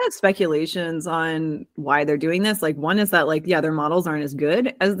 there are a lot of speculations on why they're doing this. Like one is that like, yeah, their models aren't as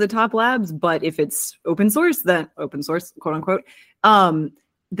good as the top labs, but if it's open source, quote unquote,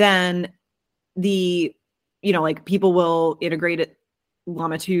 then the, like people will integrate it,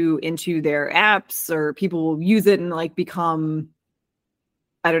 Llama 2 into their apps, or people will use it and like become,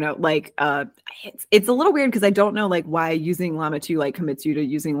 I don't know, like it's a little weird because I don't know like why using Llama 2 like commits you to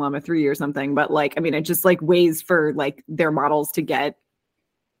using Llama 3 or something, but like I mean it just like ways for like their models to get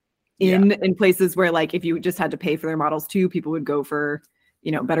in places where like if you just had to pay for their models too, people would go for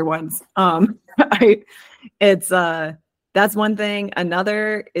better ones. That's one thing.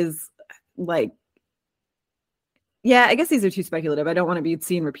 Another is like, yeah, I guess these are too speculative. I don't want to be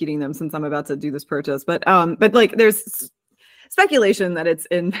seen repeating them since I'm about to do this protest, but like there's speculation that it's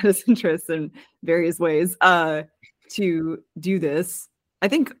in Meta's interests in various ways to do this. I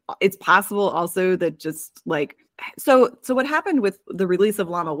think it's possible also that just like so what happened with the release of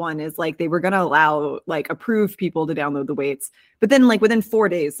Llama 1 is like they were going to allow like approved people to download the weights, but then like within 4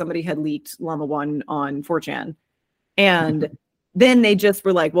 days somebody had leaked Llama 1 on 4chan, and then they just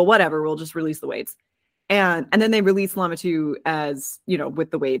were like, well, whatever, we'll just release the weights, and then they released Llama 2 as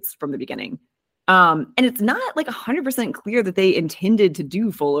with the weights from the beginning. And it's not like 100% clear that they intended to do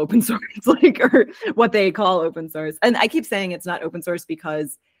full open source, like, or what they call open source. And I keep saying it's not open source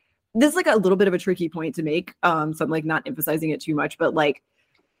because this is like a little bit of a tricky point to make. So I'm like not emphasizing it too much, but like,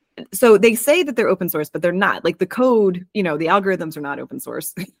 so they say that they're open source, but they're not. Like the code, the algorithms are not open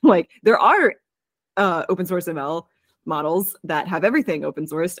source. Like there are open source ML models that have everything open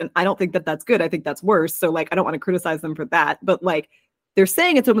sourced, and I don't think that that's good. I think that's worse. So like, I don't want to criticize them for that, but like, they're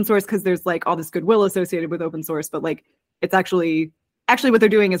saying it's open source because there's like all this goodwill associated with open source, but like it's actually what they're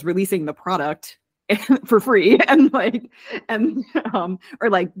doing is releasing the product for free and or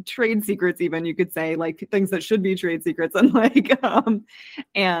like trade secrets, even you could say, like things that should be trade secrets, and like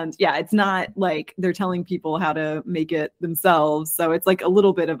and yeah, it's not like they're telling people how to make it themselves. So it's like a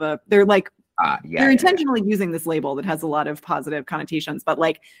little bit of they're like they're intentionally using this label that has a lot of positive connotations, but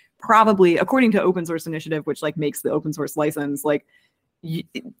like probably according to Open Source Initiative, which like makes the open source license, like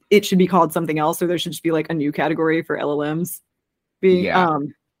it should be called something else, or there should just be like a new category for LLMs being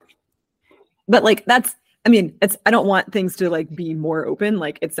but like that's I mean, I don't want things to like be more open.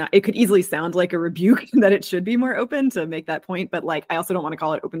 Like it's not, it could easily sound like a rebuke that it should be more open to make that point. But like, I also don't want to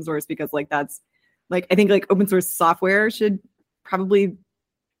call it open source because like, that's like, I think like open source software should probably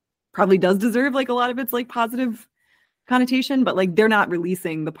does deserve like a lot of its like positive connotation, but like they're not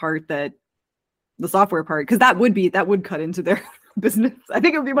releasing the part that the software part, because that would cut into their business. I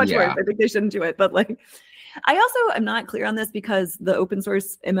think it would be much worse. I think they shouldn't do it. But like, I also am not clear on this because the open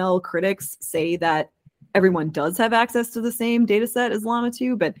source ML critics say that everyone does have access to the same data set as Llama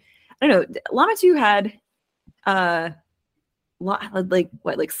 2, but I don't know. Llama 2 had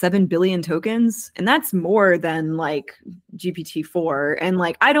like 7 billion tokens, and that's more than like GPT-4. And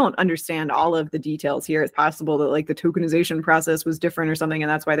like, I don't understand all of the details here. It's possible that like the tokenization process was different or something, and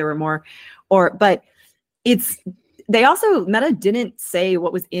that's why there were more. But they also, Meta didn't say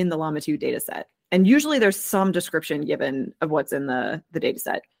what was in the Llama 2 data set. And usually there's some description given of what's in the data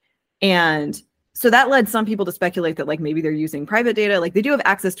set. And so that led some people to speculate that like maybe they're using private data. Like they do have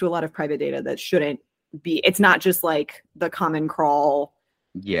access to a lot of private data that shouldn't be. It's not just like the common crawl,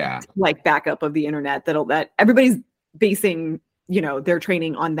 like backup of the internet that everybody's basing, their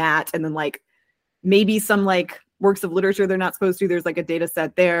training on that. And then like maybe some like works of literature they're not supposed to. There's like a data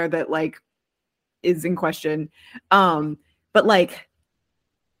set there that like is in question. But like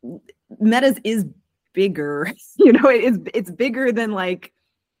Meta's is bigger, it's bigger than like,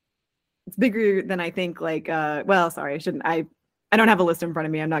 it's bigger than I think like, sorry, I don't have a list in front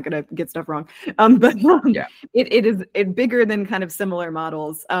of me. I'm not going to get stuff wrong. It is bigger than kind of similar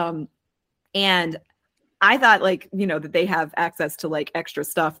models. And I thought like, that they have access to like extra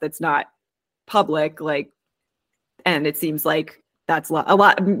stuff that's not public, like, and it seems like that's a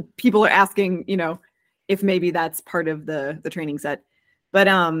lot. People are asking, if maybe that's part of the training set, but,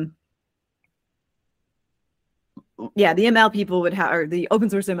 yeah, the ML people would have, or the open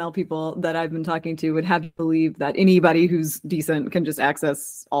source ML people that I've been talking to would have you believe that anybody who's decent can just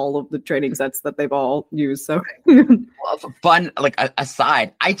access all of the training sets that they've all used. So, well, fun, like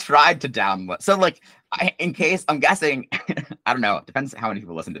aside, I tried to download. So, like, in case I'm guessing, I don't know, it depends how many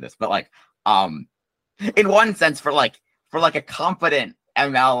people listen to this, but like, in one sense, for a competent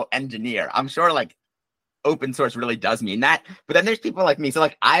ML engineer, I'm sure like open source really does mean that. But then there's people like me. So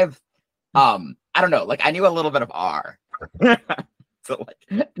like I don't know, like I knew a little bit of R. So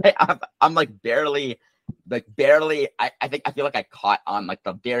like I'm like barely, I feel like I caught on like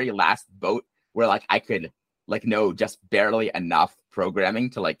the very last boat where like I could like know just barely enough programming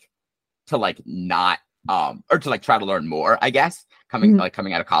to not or to like try to learn more, I guess, coming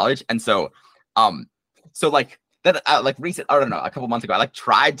out of college. And so like that like recent, I don't know, a couple months ago, I like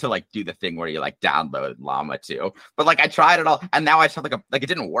tried to like do the thing where you like download Llama 2, but like I tried it all, and now I just have like it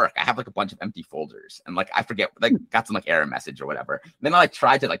didn't work. I have like a bunch of empty folders, and like I forget, like got some like error message or whatever. And then I like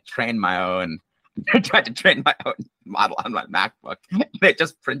tried to like train my own model on my MacBook. It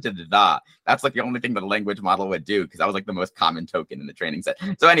just printed the. That's like the only thing that a language model would do, because that was like the most common token in the training set.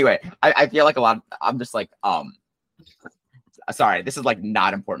 So anyway, I feel like I'm just like sorry, this is like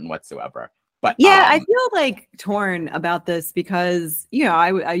not important whatsoever. But yeah, I feel like torn about this because,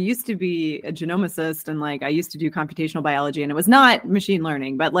 I used to be a genomicist, and like I used to do computational biology, and it was not machine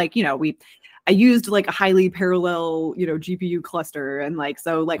learning, but like, I used like a highly parallel, GPU cluster. And like,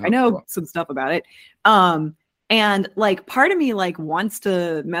 so like, I know some stuff about it. And like, part of me like wants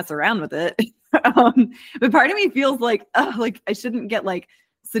to mess around with it. But part of me feels like, like I shouldn't get like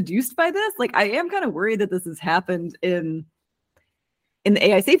seduced by this. Like, I am kind of worried that this has happened in the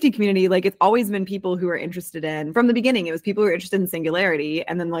AI safety community. Like it's always been people who are interested in, from the beginning, it was people who were interested in singularity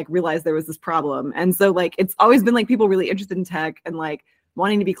and then like realized there was this problem. And so like, it's always been like people really interested in tech and like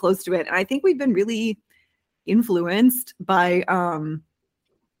wanting to be close to it. And I think we've been really influenced by,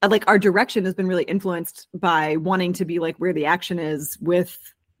 like our direction has been really influenced by wanting to be like where the action is with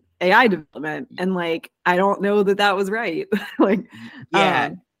AI development. And like, I don't know that was right. Like, yeah.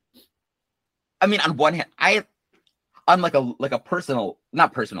 I mean, on one hand, on like a personal,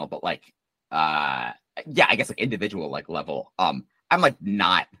 not personal, but like, I guess like individual like level, I'm like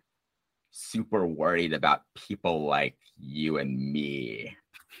not super worried about people like you and me,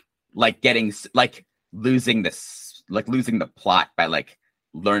 like getting like losing the plot by like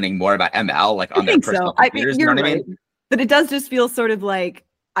learning more about ML like on their personal computers. You know what I mean? But it does just feel sort of like,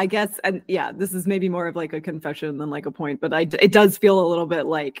 I guess, and yeah, this is maybe more of like a confession than like a point, but it does feel a little bit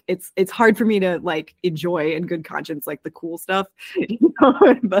like it's hard for me to like enjoy in good conscience like the cool stuff,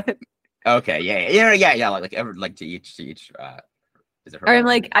 But okay, yeah, like ever like to each. Is it or I'm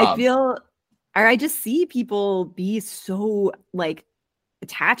like I feel, or I just see people be so like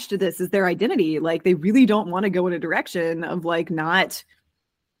attached to this as their identity, like they really don't want to go in a direction of like not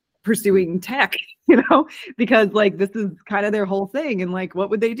pursuing tech, you know, because like this is kind of their whole thing. And like, what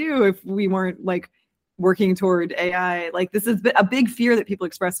would they do if we weren't like working toward AI? Like this is a big fear that people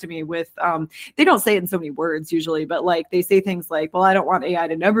express to me with, they don't say it in so many words usually, but like they say things like, well, I don't want AI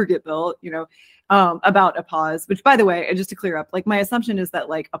to never get built, you know, about a pause, which by the way, and just to clear up, like my assumption is that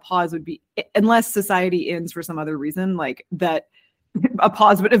like a pause would be, unless society ends for some other reason, like that a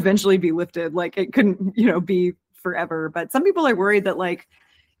pause would eventually be lifted. Like it couldn't, you know, be forever. But some people are worried that like,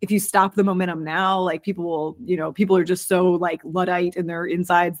 if you stop the momentum now, like people will, you know, people are just so like Luddite in their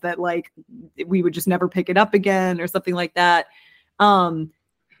insides that like we would just never pick it up again or something like that. And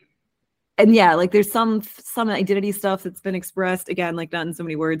yeah, like there's some identity stuff that's been expressed, again, like not in so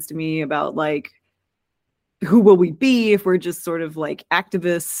many words to me, about like, who will we be if we're just sort of like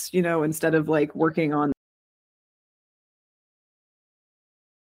activists, you know, instead of like working on.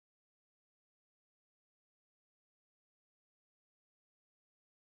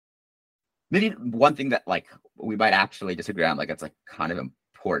 Maybe one thing that like we might actually disagree on, like it's like kind of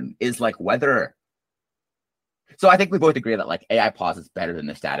important, is like whether. So I think we both agree that like AI pause is better than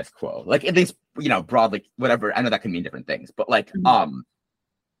the status quo. Like at least, you know, broadly, whatever. I know that can mean different things, but like,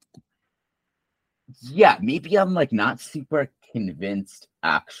 yeah, maybe I'm like not super convinced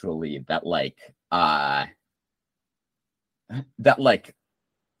actually that like, that like,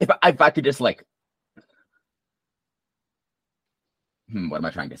 if I could just like, what am I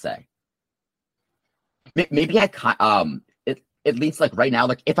trying to say? Maybe I can't, at least like right now,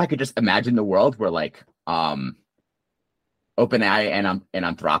 like if I could just imagine the world where like, OpenAI and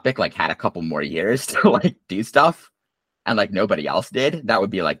Anthropic like had a couple more years to like do stuff, and like nobody else did, that would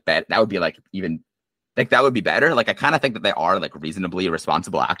be like that would be like even like that would be better. Like I kind of think that they are like reasonably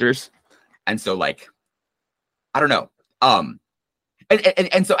responsible actors, and so like I don't know,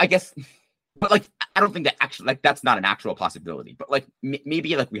 and so I guess, but like I don't think that actually like that's not an actual possibility, but like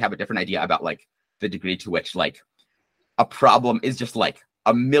maybe like we have a different idea about like the degree to which like a problem is just like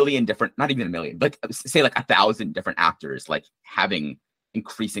a million different, not even a million, like say like 1,000 different actors like having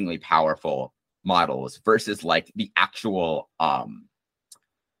increasingly powerful models versus like the actual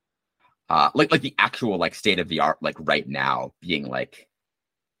like the actual like state of the art like right now being like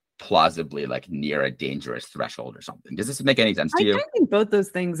plausibly like near a dangerous threshold or something. Does this make any sense to you? I think both those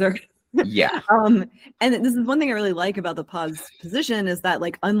things are yeah. And this is one thing I really like about the pause position, is that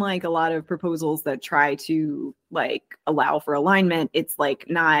like unlike a lot of proposals that try to like allow for alignment, it's like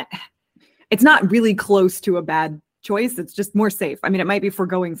it's not really close to a bad choice. It's just more safe. I mean, it might be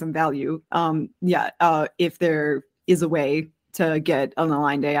foregoing some value. If there is a way to get an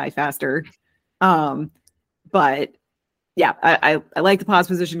aligned AI faster. But yeah, I like the pause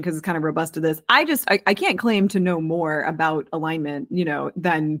position because it's kind of robust to this. I can't claim to know more about alignment, you know,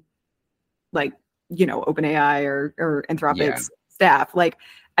 than like, you know, OpenAI or Anthropic's staff. Like,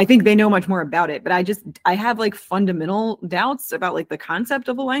 I think they know much more about it, but I have like fundamental doubts about like the concept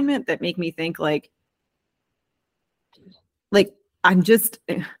of alignment that make me think like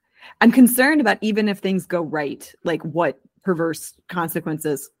I'm concerned about, even if things go right, like what perverse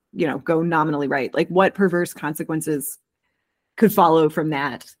consequences, you know, go nominally right, like what perverse consequences could follow from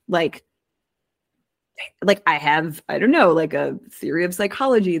that. Like I have, I don't know, like a theory of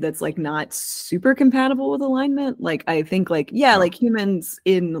psychology that's like not super compatible with alignment. Like I think like, yeah, like humans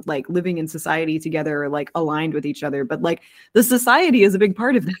in like living in society together are like aligned with each other, but like the society is a big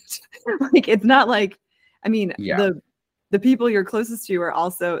part of that. Like it's not like, I mean, the people you're closest to are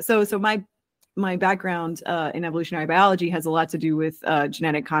also, so my background in evolutionary biology has a lot to do with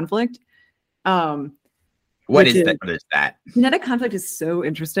genetic conflict. What is that? Genetic conflict is so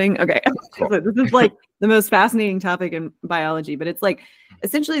interesting. Okay. Cool. So this is like the most fascinating topic in biology, but it's like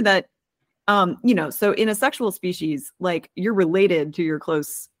essentially that, you know, so in a sexual species, like you're related to your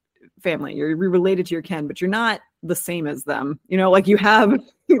close family, you're related to your kin, but you're not the same as them, you know, like you have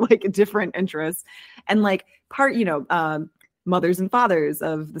like different interests, and like you know, mothers and fathers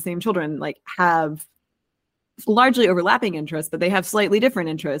of the same children like have largely overlapping interests, but they have slightly different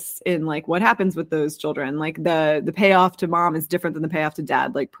interests in like what happens with those children. Like the payoff to mom is different than the payoff to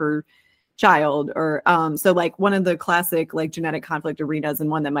dad, like per child. Or so like one of the classic like genetic conflict arenas, and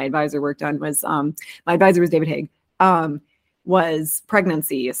one that my advisor worked on was my advisor was David Haig, was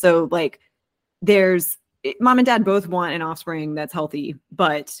pregnancy. So like there's mom and dad both want an offspring that's healthy,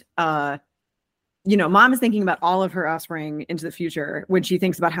 but you know, mom is thinking about all of her offspring into the future when she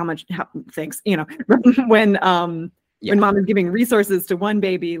thinks about how you know, when mom is giving resources to one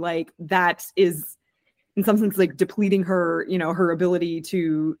baby, like that is in some sense like depleting her, you know, her ability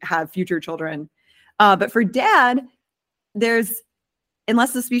to have future children. But for dad, there's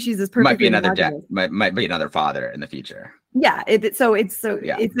unless the species is Might be perfectly another homogeneous. might be another father in the future. Yeah, it's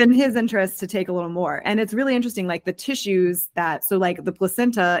Yeah. in his interest to take a little more, and it's really interesting. Like the tissues that, so like the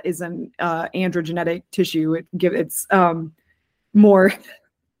placenta is an androgenetic tissue. It's more.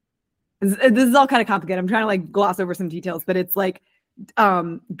 This is all kind of complicated. I'm trying to like gloss over some details, but it's like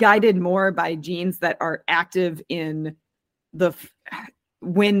guided more by genes that are active in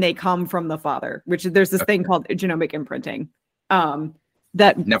when they come from the father. Which there's this thing called genomic imprinting.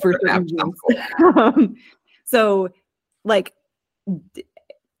 That Never for heard of certain that. genes. So like,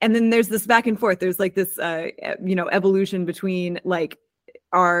 and then there's this back and forth. There's like this evolution between like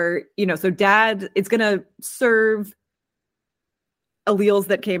our, so dad, it's gonna serve alleles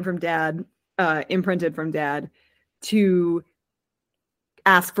that came from dad, imprinted from dad, to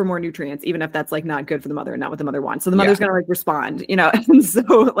ask for more nutrients, even if that's like not good for the mother and not what the mother wants. So the mother's gonna like respond, and so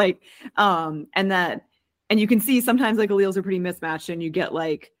like and you can see sometimes like alleles are pretty mismatched, and you get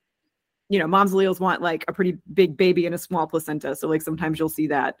like, mom's alleles want like a pretty big baby and a small placenta. So like sometimes you'll see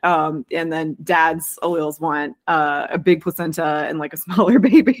that. And then dad's alleles want a big placenta and like a smaller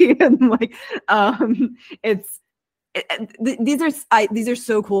baby. And like these are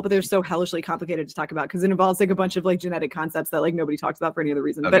so cool, but they're so hellishly complicated to talk about because it involves like a bunch of like genetic concepts that like nobody talks about for any other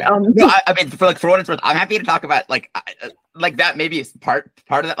reason. Okay. But no, I mean, for what it's worth, I'm happy to talk about like that. Maybe it's part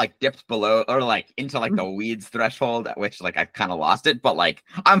of that like dipped below or like into like the weeds threshold at which like I kind of lost it, but like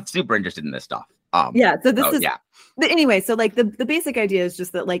I'm super interested in this stuff. Yeah. So this is But anyway, so like the basic idea is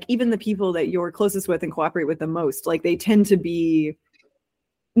just that like even the people that you're closest with and cooperate with the most, like they tend to be.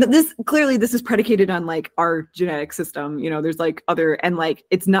 This is predicated on like our genetic system. There's like other, and like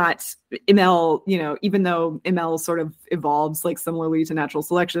it's not ML, even though ML sort of evolves like similarly to natural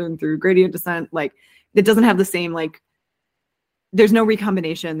selection through gradient descent, like it doesn't have the same like, there's no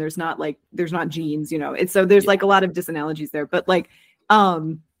recombination, there's not genes, it's, so there's like a lot of disanalogies there, but like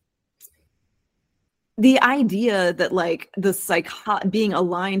the idea that like being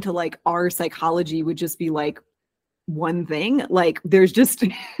aligned to like our psychology would just be like one thing, like there's just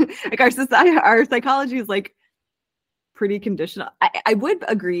like our psychology is like pretty conditional. I would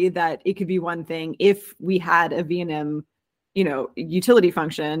agree that it could be one thing if we had a VNM utility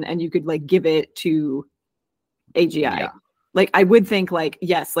function and you could like give it to AGI. Like I would think like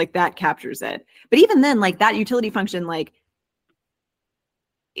yes, like that captures it, but even then like that utility function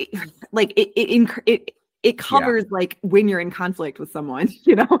it covers like when you're in conflict with someone,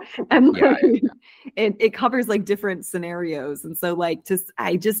 and like, it covers like different scenarios. And so like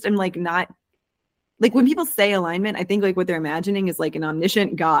I just am like not like when people say alignment, I think like what they're imagining is like an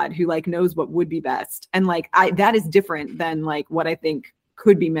omniscient God who like knows what would be best. And like that is different than like what I think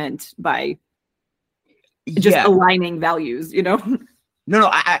could be meant by just aligning values,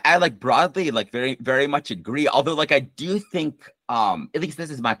 No, I like broadly like very, very much agree. Although like I do think at least this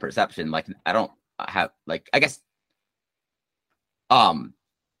is my perception, like I don't have like I guess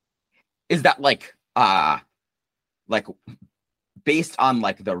is that like based on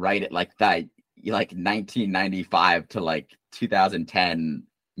like the right like that like 1995 to like 2010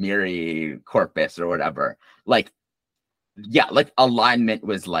 Miri corpus or whatever, like like alignment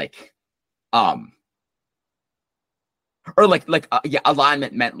was like or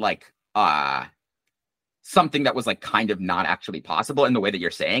alignment meant like something that was like kind of not actually possible in the way that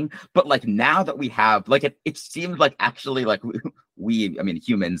you're saying. But like now that we have like it seems like actually like we I mean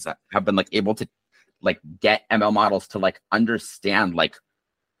humans have been like able to like get ML models to like understand like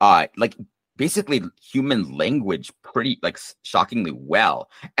basically human language pretty like shockingly well.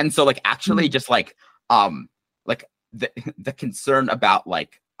 And so like actually just like the concern about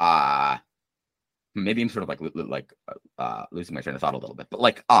like maybe I'm sort of like losing my train of thought a little bit, but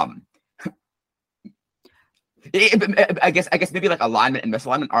like I guess maybe like alignment and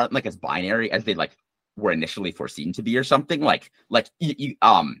misalignment aren't like as binary as they like were initially foreseen to be or something. Like you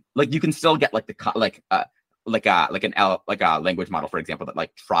can still get like a language model, for example, that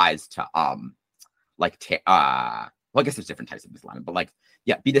like tries to well, I guess there's different types of misalignment, but like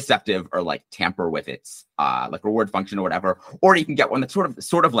be deceptive or like tamper with its like reward function or whatever. Or you can get one that's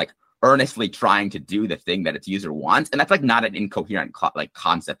sort of like earnestly trying to do the thing that its user wants, and that's like not an incoherent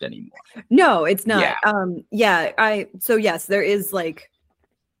concept anymore. No, it's not. So yes, there is like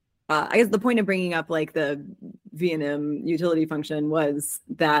I guess the point of bringing up like the VNM utility function was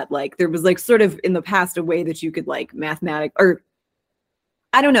that like there was like sort of in the past a way that you could like or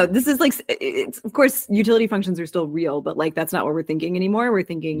I don't know, this is like it's of course utility functions are still real, but like that's not what we're thinking anymore. We're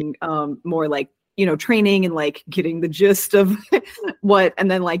thinking more like training and like getting the gist of what, and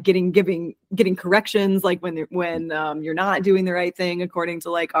then like getting corrections like when you're not doing the right thing according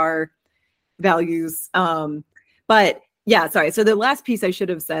to like our values. But Yeah, sorry. So the last piece I should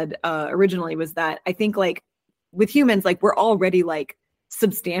have said originally was that I think like with humans, like we're already like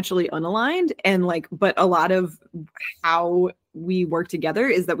substantially unaligned, and like, but a lot of how we work together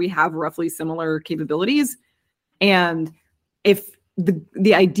is that we have roughly similar capabilities. And if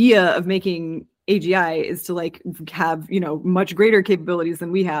the idea of making AGI is to like have, you know, much greater capabilities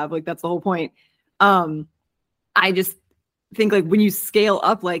than we have, like that's the whole point. I just think like when you scale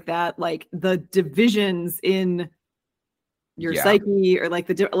up like that, like the divisions in your psyche or like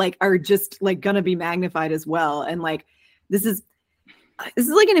like are just like gonna be magnified as well. And like this is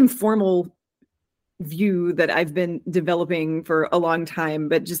like an informal view that I've been developing for a long time,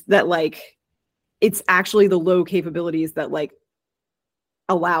 but just that like it's actually the low capabilities that like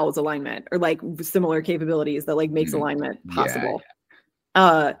allows alignment, or like similar capabilities that like makes alignment possible.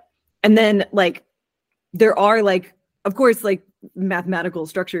 And then like there are like, of course, like mathematical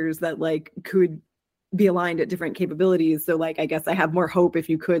structures that like could be aligned at different capabilities. So like I guess I have more hope if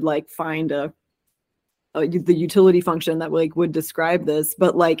you could like find the utility function that like would describe this.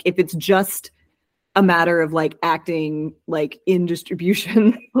 But like if it's just a matter of like acting like in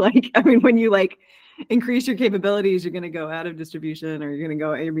distribution, like I mean when you like increase your capabilities, you're going to go out of distribution, or you're going to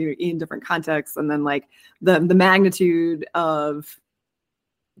go in different contexts, and then like the magnitude of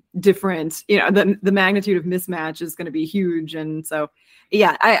different, you know, the magnitude of mismatch is going to be huge. And so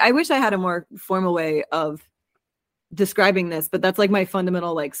yeah, I wish I had a more formal way of describing this, but that's like my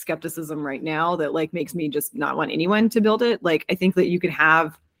fundamental like skepticism right now that like makes me just not want anyone to build it. Like I think that you could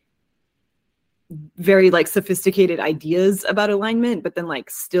have very like sophisticated ideas about alignment, but then like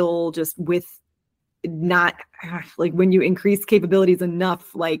still just with not like when you increase capabilities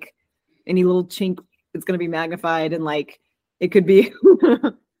enough, like any little chink is going to be magnified, and like it could be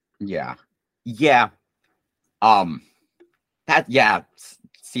yeah that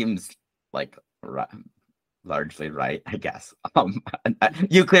seems like largely right, I guess.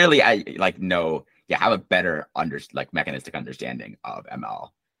 You clearly have a better mechanistic understanding of ML,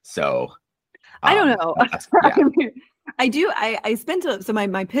 so I don't know. Yeah. I do. I spent so my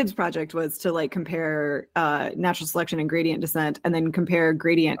PIBS project was to like compare natural selection and gradient descent, and then compare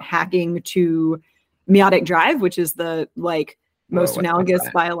gradient hacking to meiotic drive, which is the like most analogous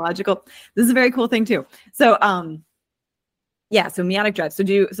biological. This is a very cool thing too. So yeah, so meiotic drive. So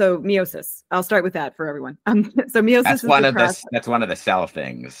meiosis. I'll start with that for everyone. So meiosis that's one of the cell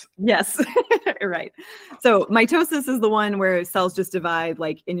things. Yes, right. So mitosis is the one where cells just divide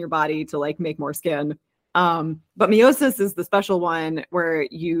like in your body to like make more skin. But meiosis is the special one where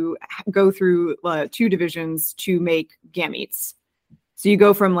you go through 2 divisions to make gametes. So you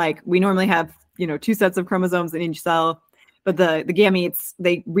go from like, we normally have, you know, 2 sets of chromosomes in each cell, but the gametes,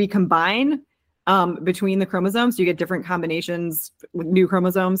 they recombine between the chromosomes. So you get different combinations with new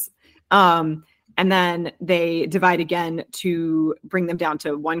chromosomes. And then they divide again to bring them down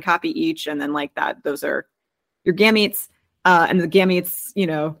to 1 copy each. And then like that, those are your gametes. And the gametes, you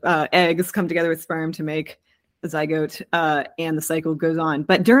know, eggs come together with sperm to make the zygote, and the cycle goes on.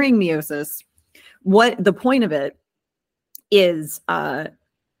 But during meiosis, what the point of it is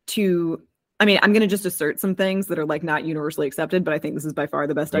I mean, I'm going to just assert some things that are like not universally accepted, but I think this is by far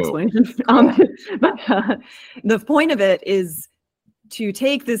the best explanation. But the point of it is to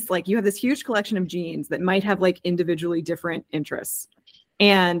take this, like you have this huge collection of genes that might have like individually different interests,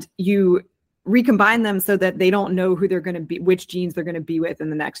 and you recombine them so that they don't know who they're going to be, which genes they're going to be with in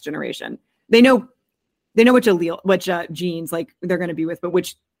the next generation. They know which genes like they're going to be with, but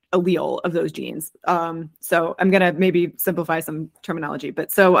which allele of those genes. So I'm going to maybe simplify some terminology,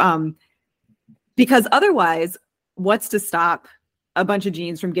 but so because otherwise, what's to stop a bunch of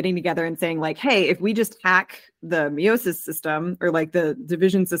genes from getting together and saying like, hey, if we just hack the meiosis system or like the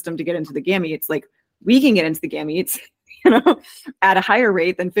division system to get into the gametes, like we can get into the gametes, you know, at a higher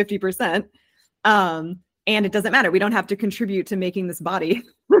rate than 50%. And it doesn't matter. We don't have to contribute to making this body.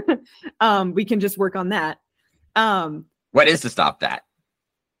 We can just work on that. What is to stop that?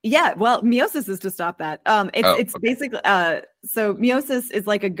 Yeah, well, meiosis is to stop that. It's basically so meiosis is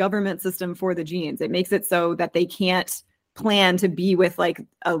like a government system for the genes. It makes it so that they can't plan to be with like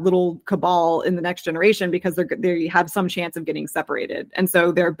a little cabal in the next generation because they have some chance of getting separated. And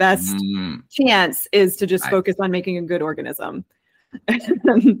so their best chance is to just focus on making a good organism.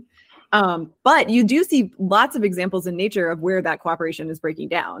 But you do see lots of examples in nature of where that cooperation is breaking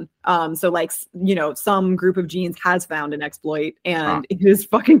down. So like, you know, some group of genes has found an exploit and it is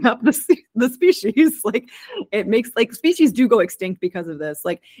fucking up the species. Like it makes like species do go extinct because of this.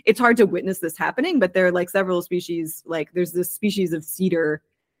 Like it's hard to witness this happening, but there are like several species, like there's this species of cedar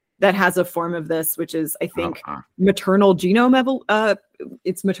that has a form of this, which is, I think, maternal genome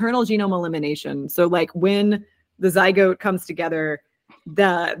elimination. So like when the zygote comes together,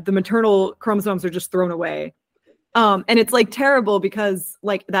 the maternal chromosomes are just thrown away. And it's like terrible because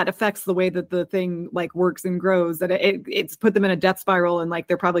like that affects the way that the thing like works and grows, that it's put them in a death spiral, and like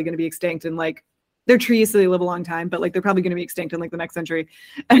they're probably going to be extinct, and like they're trees, so they live a long time, but like they're probably going to be extinct in like the next century.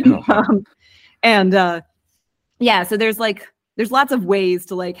 Yeah, so there's lots of ways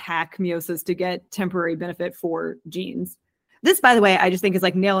to like hack meiosis to get temporary benefit for genes. This, by the way, I just think is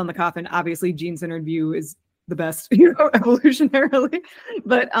like nail in the coffin. Obviously, gene-centered view is the best, evolutionarily.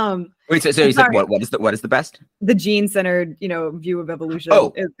 But wait, so you said what is the best? The gene-centered, view of evolution.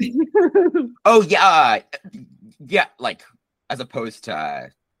 Oh, yeah, like as opposed to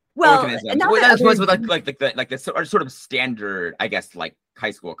organisms. I suppose with like the sort of standard, I guess, like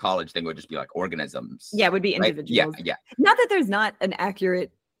high school, college thing would just be like organisms. Yeah, it would be individuals. Yeah. Not that there's not an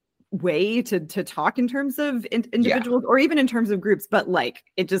accurate way to talk in terms of individuals or even in terms of groups, but like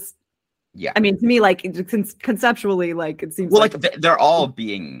it just. Yeah, I mean, to me, like conceptually, like it seems. Well, like they're all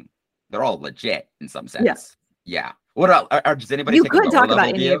legit in some sense. Yeah. What about? Does anybody? You take could like talk about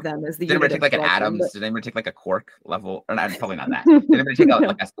any of them as the. Does anybody take like an atoms? Does anybody take like a quark level? Or not, probably not that. Does anybody take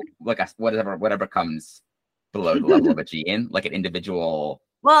like a whatever comes below the level of a gene, like an individual?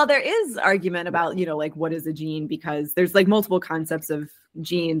 Well, there is argument about, like what is a gene, because there's like multiple concepts of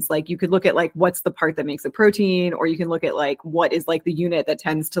genes. Like you could look at like what's the part that makes a protein, or you can look at like what is like the unit that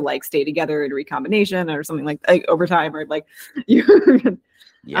tends to like stay together in recombination or something like over time, or like you.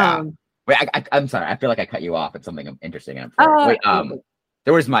 Yeah. Wait, I'm sorry. I feel like I cut you off at something interesting. There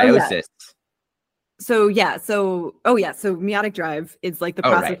was meiosis. So meiotic drive is like the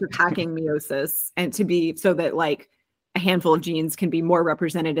process of hacking meiosis, and to be so that like a handful of genes can be more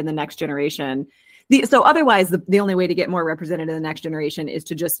represented in the next generation. So otherwise, the only way to get more represented in the next generation is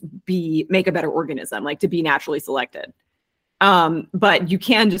to just make a better organism, like to be naturally selected. But you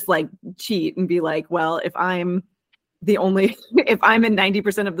can just like cheat and be like, well, if I'm in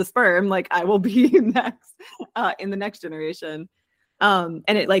 90% of the sperm, like I will be next in the next generation. And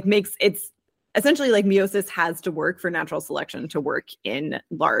it like it's essentially like meiosis has to work for natural selection to work in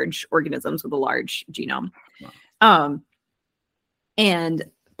large organisms with a large genome. And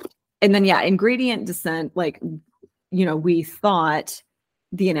then in gradient descent, like, we thought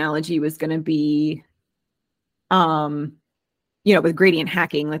the analogy was going to be, with gradient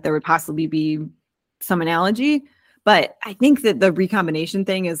hacking, like there would possibly be some analogy, but I think that the recombination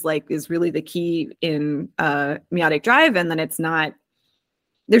thing is really the key in meiotic drive. And then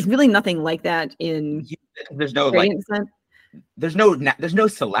there's really nothing like that in there's no gradient descent. There's no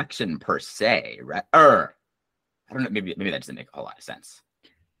selection per se, right? I don't know. Maybe that doesn't make a whole lot of sense.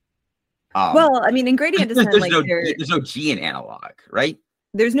 Well, I mean, in gradient descent, there's no gene analog, right?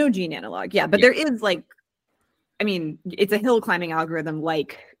 There's no gene analog, yeah, but there is it's a hill climbing algorithm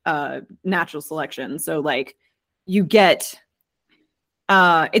like natural selection. So like you get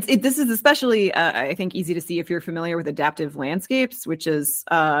this is especially I think easy to see if you're familiar with adaptive landscapes, which is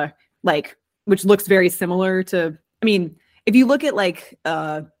which looks very similar to. I mean, if you look at like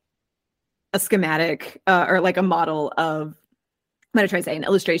a schematic or like a model of, I'm going to try to say an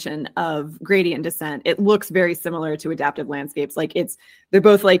illustration of gradient descent, it looks very similar to adaptive landscapes. Like they're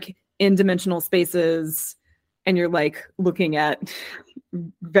both like in dimensional spaces, and you're like looking at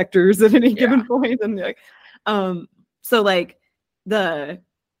vectors at any given point. And like, so like the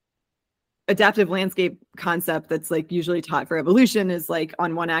adaptive landscape concept that's like usually taught for evolution is like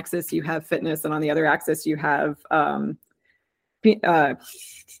on one axis you have fitness, and on the other axis you have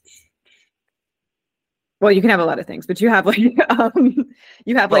well, you can have a lot of things, but you have like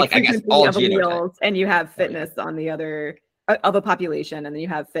I guess all of alleles, and you have fitness on the other of a population, and then you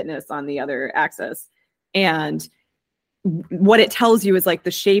have fitness on the other axis. And what it tells you is like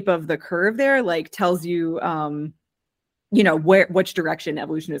the shape of the curve there, like tells you, which direction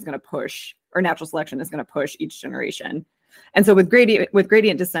evolution is going to push, or natural selection is going to push each generation. And so with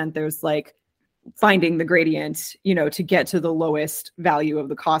gradient descent, there's like finding the gradient, to get to the lowest value of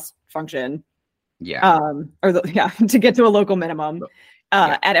the cost function. To get to a local minimum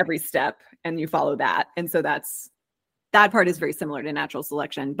at every step, and you follow that. And so that part is very similar to natural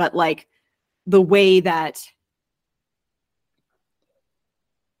selection, but like the way that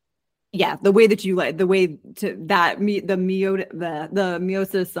the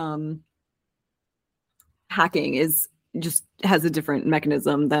meiosis hacking is just has a different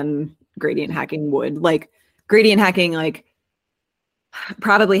mechanism than gradient hacking would. Like gradient hacking, like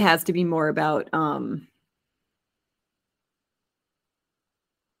probably has to be more about I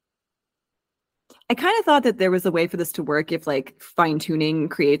kind of thought that there was a way for this to work if like fine tuning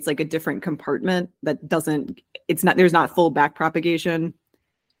creates like a different compartment that there's not full back propagation.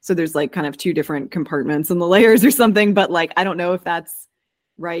 So there's like kind of two different compartments in the layers or something, but like, I don't know if that's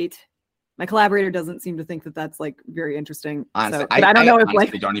right. My collaborator doesn't seem to think that that's like very interesting. Honestly, so, I don't know if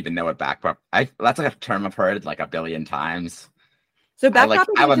honestly like, don't even know what backprop. That's like a term I've heard like a billion times. so back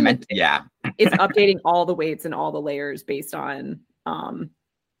yeah. It's updating all the weights and all the layers based on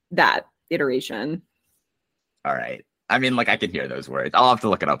that iteration. All right. I mean, like I can hear those words. I'll have to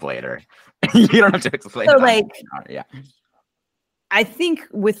look it up later. You don't have to explain. So it like, yeah. I think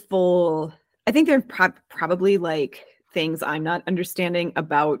there are probably like things I'm not understanding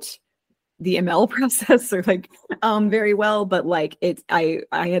about the ML process or like very well, but like I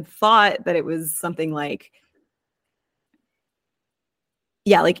had thought that it was something like,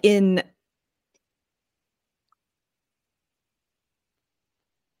 yeah, like in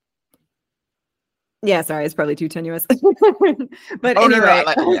yeah, sorry, it's probably too tenuous. But anyway,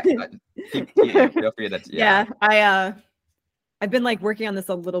 feel free to, yeah, I've been like working on this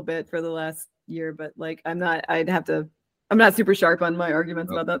a little bit for the last year, but like I'm not super sharp on my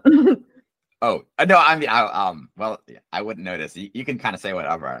arguments about that. Oh no, I mean, I wouldn't notice. You can kind of say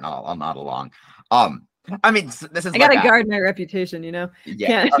whatever, and I'll nod along. I mean, this is. I gotta guard my reputation, you know.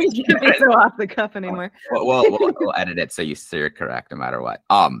 Yeah, can't be so off the cuff anymore. We'll edit it so you're correct no matter what.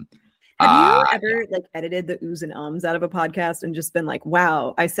 Have you ever like edited the oohs and ums out of a podcast and just been like,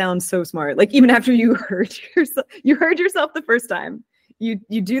 "Wow, I sound so smart"? Like even after you heard yourself the first time, you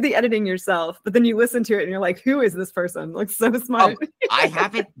do the editing yourself, but then you listen to it and you're like, "Who is this person? Looks so smart." I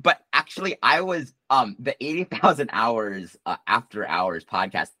haven't, but actually, I was the 80,000 Hours After Hours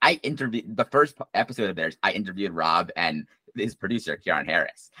podcast. I interviewed the first episode of theirs. I interviewed Rob and his producer Kieran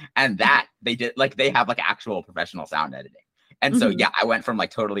Harris, and that they have like actual professional sound editing. And so, yeah, I went from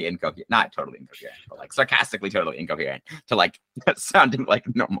like totally incoherent, not totally incoherent, but like sarcastically totally incoherent to like sounding like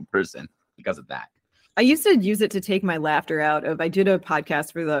a normal person because of that. I used to use it to take my laughter out of. I did a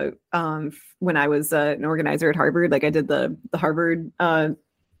podcast for the when I was an organizer at Harvard. Like I did the Harvard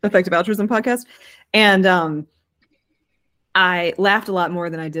Effective Altruism podcast, and I laughed a lot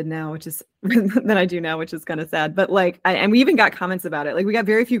more than I did now, which is than I do now, which is kind of sad. But like, and we even got comments about it. Like we got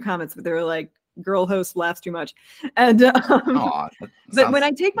very few comments, but they were like, "Girl host laughs too much," and but when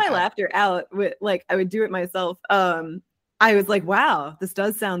I take my laughter out, with like I would do it myself. I was like, wow, this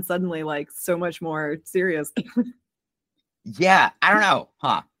does sound suddenly like so much more serious. Yeah, I don't know,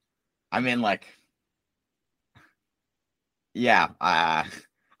 huh? I mean, like, yeah, I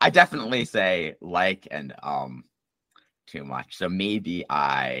definitely say like and too much. So maybe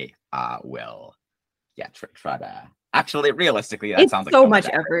I will, yeah, try to. Actually, realistically, that sounds like so much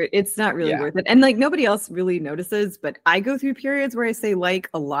effort. It's not really worth it. And like nobody else really notices, but I go through periods where I say like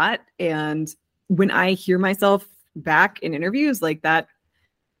a lot, and when I hear myself back in interviews, like that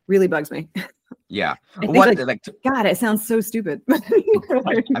really bugs me. Yeah. God, it sounds so stupid. No,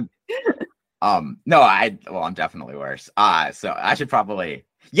 I'm definitely worse. So I should probably,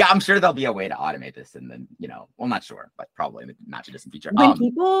 yeah, I'm sure there'll be a way to automate this, and then, well, not sure, but probably in the not too distant future. When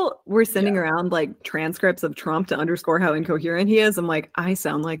people were sending around like transcripts of Trump to underscore how incoherent he is, I'm like, I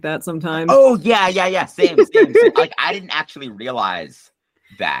sound like that sometimes. Oh yeah, same. Like I didn't actually realize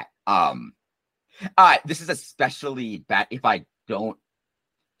that. This is especially bad if I don't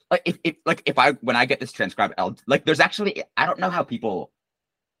when I get this transcribed, there's actually, I don't know how people.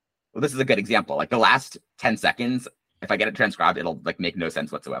 Well, this is a good example. Like the last 10 seconds, if I get it transcribed, it'll like make no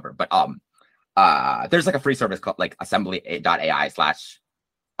sense whatsoever. But there's like a free service called like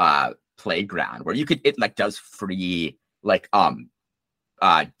assembly.ai/playground where it like does free like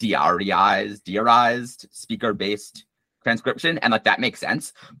DRized speaker-based transcription, and like that makes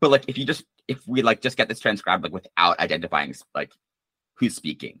sense. But like if we like just get this transcribed like without identifying like who's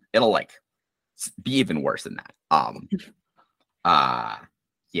speaking, it'll like be even worse than that.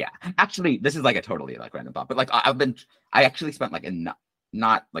 Yeah, actually, this is like a totally like random thought, but like I actually spent like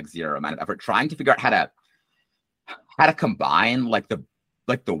not like zero amount of effort trying to figure out how to combine like the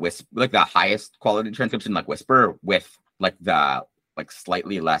whisper, like the highest quality transcription like whisper with like the like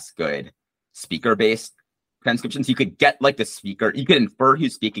slightly less good speaker based transcriptions. You could get like the speaker, you could infer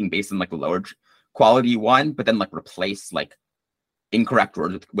who's speaking based on like the lower quality one, but then like replace like incorrect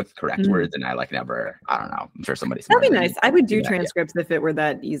words with correct words, and I don't know, I'm sure somebody's that'd be nice. I would do transcripts if it were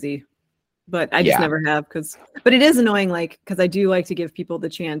that easy, but I just never have, but it is annoying, like because I do like to give people the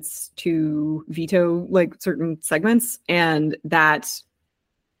chance to veto like certain segments, and that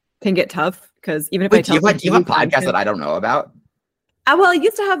can get tough because even if I tell them, do you have podcasts that I don't know about? Well, I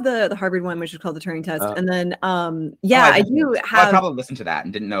used to have the Harvard one, which is called the Turing Test, and then I do have. I probably listened to that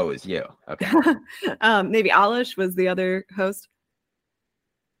and didn't know it was you. Okay. Maybe Alish was the other host.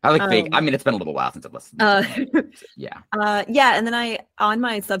 I like big. I mean, it's been a little while since I've listened. Yeah. Yeah, and then I on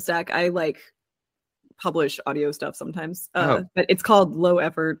my Substack I like publish audio stuff sometimes. But it's called Low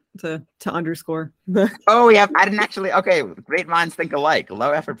Effort to underscore. Oh yeah, I didn't actually. Okay, great minds think alike.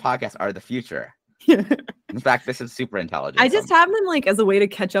 Low effort podcasts are the future. In fact, this is super intelligent. I just have them like as a way to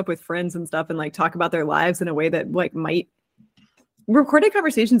catch up with friends and stuff and like talk about their lives in a way that like might recorded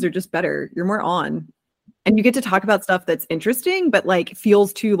conversations are just better. You're more on. And you get to talk about stuff that's interesting, but like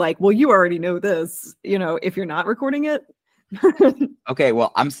feels too like, well, you already know this, you know, if you're not recording it. Okay,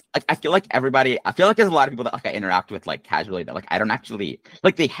 well, I feel like there's a lot of people that like I interact with like casually that like I don't actually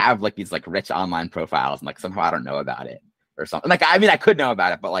like they have like these like rich online profiles and like somehow I don't know about it or something. Like I mean I could know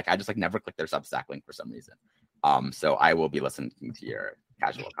about it, but like I just like never click their Substack link for some reason. So I will be listening to your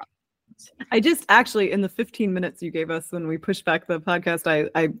casual comments. I just actually in the 15 minutes you gave us when we pushed back the podcast,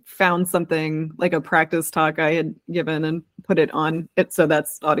 I found something like a practice talk I had given and put it on it. So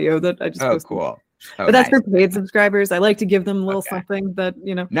that's audio that I just posted. Cool. Oh, but that's nice. For paid subscribers. I like to give them a little something that,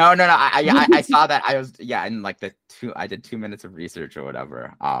 you know. No. I saw that. I was, in like I did 2 minutes of research or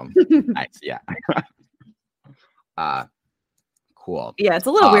whatever. Nice. Yeah. Cool. Yeah, it's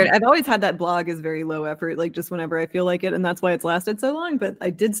a little weird. I've always had that blog is very low effort, like just whenever I feel like it. And that's why it's lasted so long. But I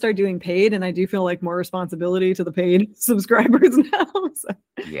did start doing paid and I do feel like more responsibility to the paid subscribers now. So.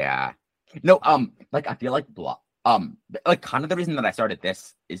 Yeah. No, like I feel like like kind of the reason that I started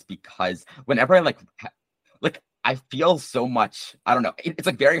this is because whenever I I feel so much, I don't know, it's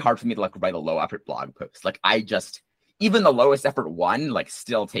like very hard for me to like write a low effort blog post. Like I just, even the lowest effort one, like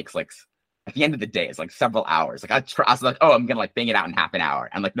still takes like, at the end of the day, it's like several hours. Like I was like, oh, I'm going to like bang it out in half an hour.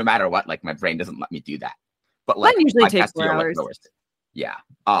 And like, no matter what, like my brain doesn't let me do that. But like, mine usually takes 4 hours. Like, yeah.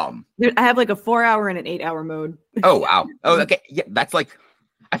 I have like a 4 hour and an 8 hour mode. Oh, wow. Oh, okay. Yeah. That's like,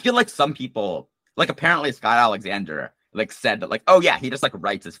 I feel like some people, like apparently Scott Alexander like said that like, oh yeah, he just like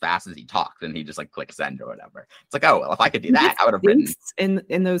writes as fast as he talks and he just like clicks send or whatever. It's like, oh well, if I could do that, I would have written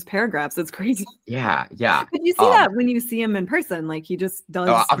in those paragraphs. It's crazy. Yeah. But you see that when you see him in person, like he just does.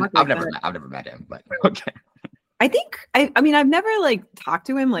 I've never met him, but okay. I think I mean I've never like talked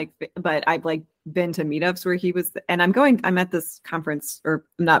to him like, but I've like been to meetups where he was, and I'm at this conference, or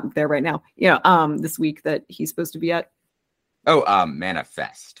I'm not there right now. This week that he's supposed to be at. Oh,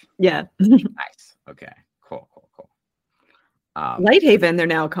 Manifest. Yeah. Nice. Okay. Cool. Lighthaven, they're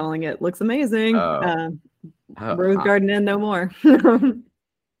now calling it. Looks amazing. Rose Garden Inn, no more.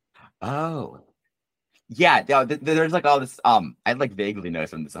 Oh. Yeah. There's like all this. I like vaguely know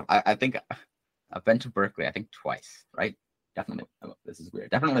some of this stuff. I think I've been to Berkeley. I think twice. Right? Definitely. This is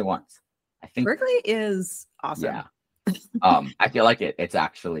weird. Definitely once. I think Berkeley is awesome. Yeah. I feel like it's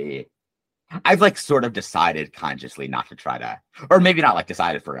actually. I've like sort of decided consciously not to try to, or maybe not like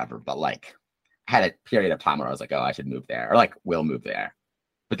decided forever, but like had a period of time where I was like, oh, I should move there, or like will move there.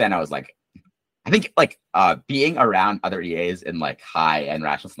 But then I was like, I think like being around other EAs in like high and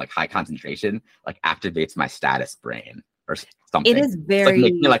rationals, like high concentration, like activates my status brain or something. It is very like,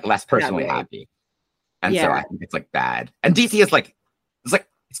 make me like less personally happy. And so I think it's like bad. And DC is like,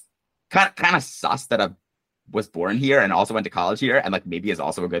 it's kind of sus that I was born here and also went to college here, and like maybe is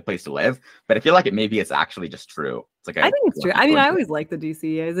also a good place to live. But I feel like maybe it's actually just true. It's like I think it's true. I mean, I always like the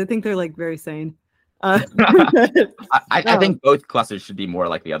DCEAs. I think they're like very sane. I think both clusters should be more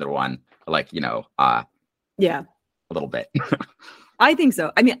like the other one, like a little bit. I think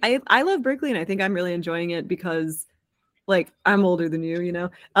so. I mean, I love Berkeley, and I think I'm really enjoying it because, like, I'm older than you.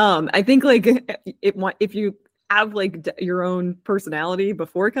 I think like if you have like your own personality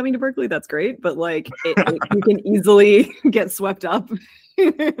before coming to Berkeley, that's great. But like, you can easily get swept up.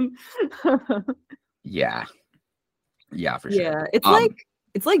 Yeah, for sure. Yeah,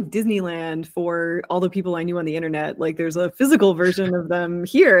 it's like Disneyland for all the people I knew on the internet. Like there's a physical version of them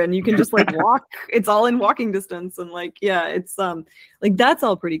here and you can just like walk. It's all in walking distance. And like, yeah, it's like that's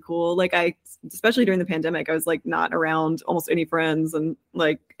all pretty cool. Like especially during the pandemic, I was like not around almost any friends. And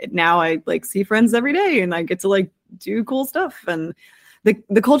like now I like see friends every day and I get to like do cool stuff. And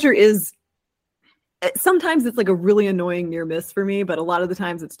the culture is, sometimes it's like a really annoying near miss for me, but a lot of the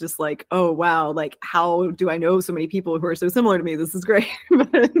times it's just like, oh wow, like how do I know so many people who are so similar to me? This is great.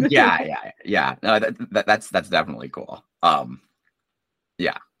 yeah. No, that's definitely cool. I've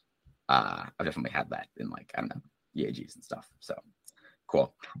definitely had that in like, I don't know, EAGs and stuff. So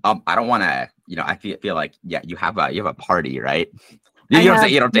cool. I don't want to, I feel like you have a party, right? You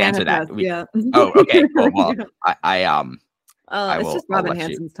don't have to answer that. Yeah. Oh, okay. Cool. Well, it's just Robin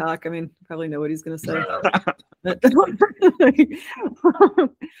Hansen's talk. I mean, you probably know what he's going to say.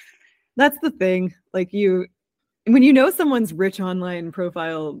 That's the thing. Like when you know someone's rich online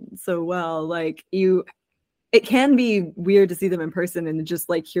profile so well, like you it can be weird to see them in person and just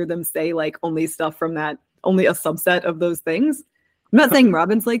like hear them say like only stuff from that, only a subset of those things. I'm not saying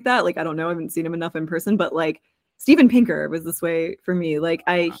Robin's like that. Like, I don't know. I haven't seen him enough in person, but like Steven Pinker was this way for me. Like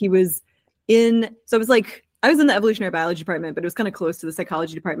he was in, so it was like, I was in the evolutionary biology department, but it was kind of close to the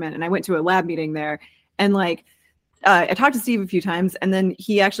psychology department. And I went to a lab meeting there, and like, I talked to Steve a few times, and then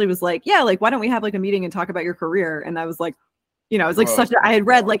he actually was like, yeah, like, why don't we have like a meeting and talk about your career? And I was like, you know, it was like I had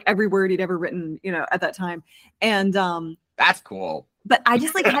read like every word he'd ever written, you know, at that time. And that's cool. But I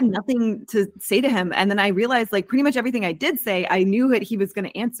just like had nothing to say to him. And then I realized like pretty much everything I did say, I knew that he was going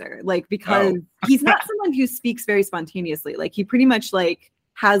to answer, like, because he's not someone who speaks very spontaneously. Like he pretty much like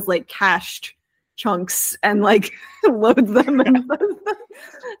has like cached chunks and like loads them.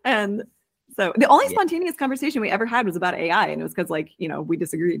 And so the only spontaneous conversation we ever had was about AI, and it was because like, you know, we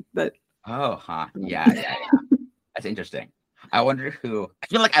disagreed, but. Yeah. That's interesting. I wonder who, I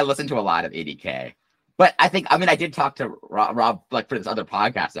feel like I listen to a lot of ADK. But I did talk to Rob like for this other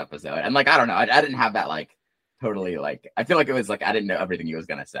podcast episode, and like I don't know, I didn't have that like totally like, I feel like it was like I didn't know everything he was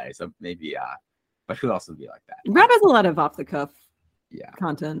gonna say, so maybe but who else would be like that? Rob has a lot of off the cuff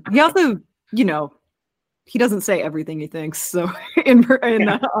content. He also, you know, he doesn't say everything he thinks, so in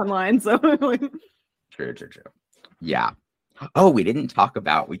online, so like true. Yeah. Oh, we can cut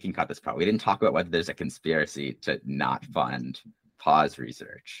this part. We didn't talk about whether there's a conspiracy to not fund pause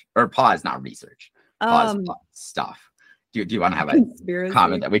research or pause, not research. Pause stuff. Do you want to have a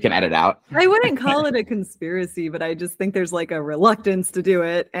comment that we can edit out? I wouldn't call it a conspiracy, but I just think there's like a reluctance to do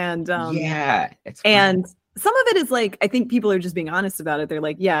it. And and some of it is like, I think people are just being honest about it. They're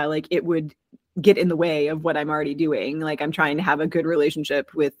like, yeah, like it would get in the way of what I'm already doing. Like I'm trying to have a good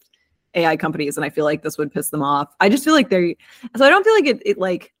relationship with AI companies, and I feel like this would piss them off. I just feel like so I don't feel like it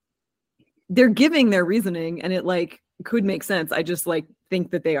like they're giving their reasoning, and it like could make sense. I just like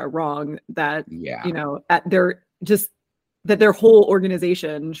think that they are wrong, that you know, that their whole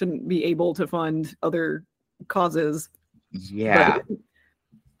organization shouldn't be able to fund other causes. But,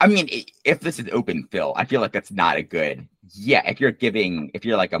 I mean, if this is open fill, I feel like that's not a good. If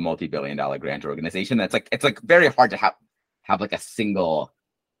you're like a multi-billion-dollar grant organization, it's like very hard to have like a single.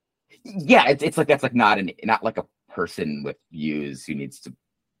 It's like that's like not like a person with views who needs to,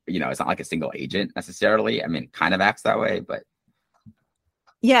 you know, it's not like a single agent necessarily. I mean, it kind of acts that way, but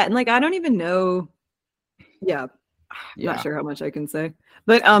and like I don't even know. Not sure how much I can say,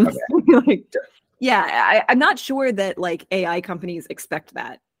 but like, I'm not sure that like AI companies expect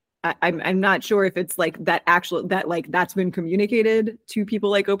that. I'm not sure if it's like that that's been communicated to people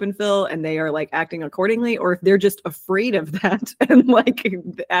like OpenPhil and they are like acting accordingly, or if they're just afraid of that and like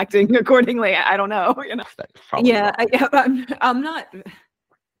acting accordingly. I don't know, you know. I'm not.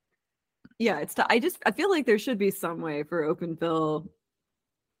 I feel like there should be some way for OpenPhil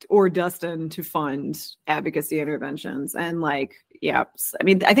or Dustin to fund advocacy interventions. And like, I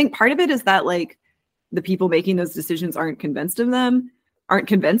mean, I think part of it is that like the people making those decisions aren't convinced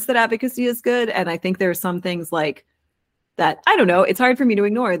that advocacy is good. And I think there are some things like that, I don't know, it's hard for me to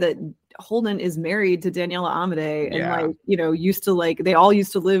ignore that Holden is married to Daniela Amade and like, you know, they all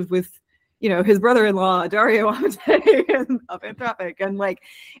used to live with, you know, his brother-in-law, Dario Amade, of Anthropic. And like,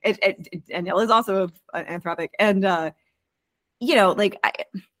 Daniela is also of Anthropic. And, you know, like,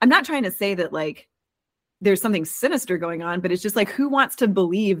 I'm not trying to say that like there's something sinister going on, but it's just like, who wants to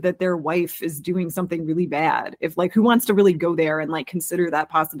believe that their wife is doing something really bad? If like, who wants to really go there and like consider that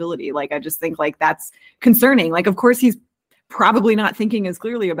possibility? Like, I just think like that's concerning. Like, of course, he's probably not thinking as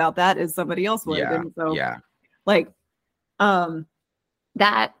clearly about that as somebody else would. And so like,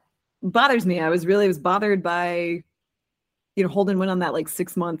 that bothers me. I was bothered by, you know, Holden went on that like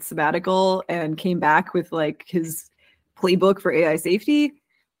 6-month sabbatical and came back with like his playbook for AI safety.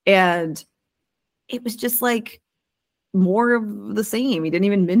 And it was just like more of the same. He didn't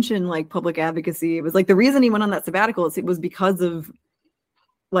even mention like public advocacy. It was like the reason he went on that sabbatical it was because of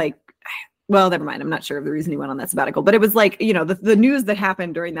like, well, never mind. I'm not sure of the reason he went on that sabbatical, but it was like, you know, the news that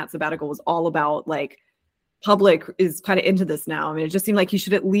happened during that sabbatical was all about like public is kind of into this now. I mean, it just seemed like he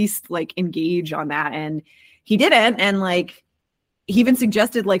should at least like engage on that. And he didn't. And like, he even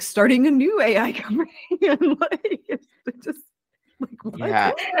suggested like starting a new AI company. And like, it's just like,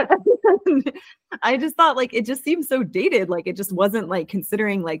 what? I just thought like, it just seemed so dated. Like it just wasn't like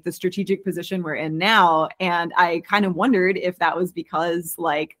considering like the strategic position we're in now. And I kind of wondered if that was because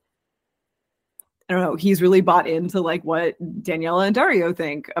like, I don't know, he's really bought into like what Daniela and Dario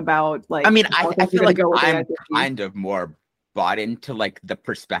think about like. I mean, I feel like I'm kind of more bought into like the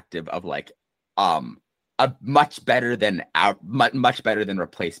perspective of like a much better than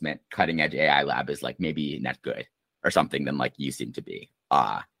replacement cutting edge AI lab is like maybe not good or something than like you seem to be.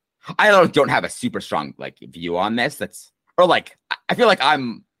 don't have a super strong like view on this. Or like I feel like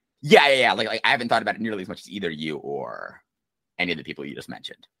I'm like I haven't thought about it nearly as much as either you or any of the people you just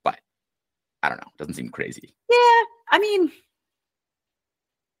mentioned. But I don't know. It doesn't seem crazy. Yeah, I mean,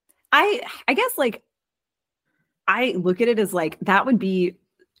 I guess like I look at it as like that would be.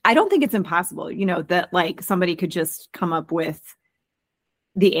 I don't think it's impossible, that like somebody could just come up with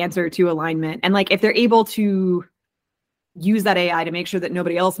the answer to alignment. And like if they're able to use that AI to make sure that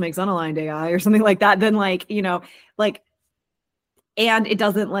nobody else makes unaligned AI or something like that, then like, like, and it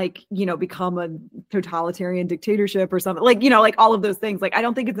doesn't like, become a totalitarian dictatorship or something like, like all of those things. Like, I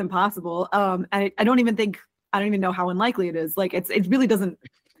don't think it's impossible. And I don't even know how unlikely it is. Like, it really doesn't.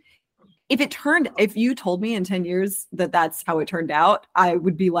 If you told me in 10 years that that's how it turned out, I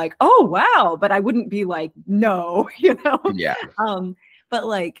would be like, oh, wow. But I wouldn't be like, no, Yeah. But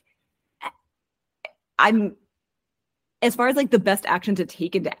like, as far as like the best action to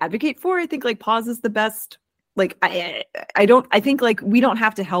take and to advocate for, I think like pause is the best. Like, I think like we don't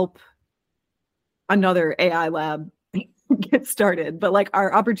have to help another AI lab get started, but like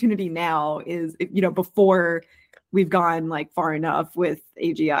our opportunity now is, before we've gone like far enough with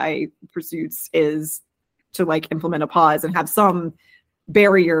AGI pursuits, is to like implement a pause and have some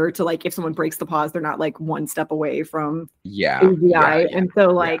barrier to like, if someone breaks the pause, they're not like one step away from AGI. And so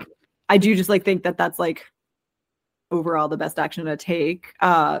like, I do just like think that that's like overall the best action to take.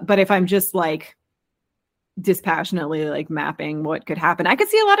 But if I'm just like dispassionately like mapping what could happen, I could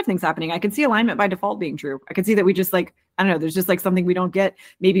see a lot of things happening. I could see alignment by default being true. I could see that we just like, I don't know, there's just like something we don't get.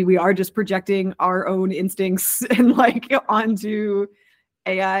 Maybe we are just projecting our own instincts and like onto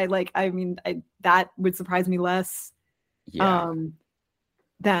AI. Like, I mean, that would surprise me less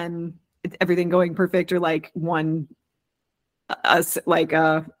than everything going perfect, or like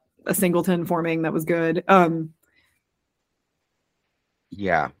a singleton forming that was good.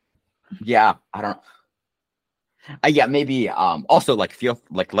 Yeah. I don't. Maybe. Also, like, feel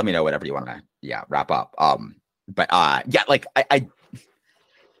like, let me know whatever you want to. Wrap up. But like I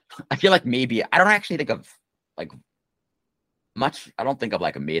feel like maybe I don't actually think of like much. I don't think of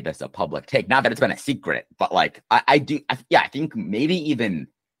like made this a public take. Not that it's been a secret, but like I do. I think maybe even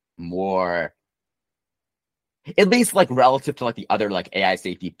more, at least like relative to like the other like AI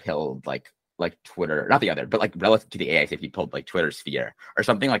safety pilled like Twitter, not the other, but like relative to the AI safety pilled like Twitter sphere or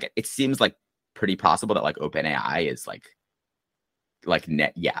something. Like it seems like pretty possible that like OpenAI is like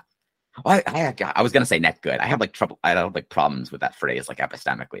net. Well, I was gonna say net good. I have like trouble. I don't have like problems with that phrase like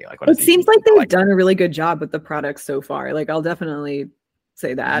epistemically. Like, it seems like they've done a really good job with the product so far. Like, I'll definitely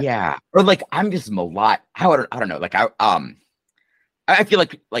say that. Yeah, or like I'm just a lot. I don't know. Like I feel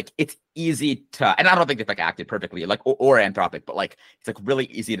like it's easy to, and I don't think they've like acted perfectly, like or Anthropic, but like it's like really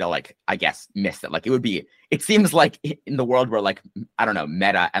easy to like, I guess, miss it. Like it seems like in the world where like, I don't know,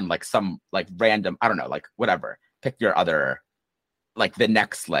 Meta and like some like random, I don't know, like whatever, pick your other, like the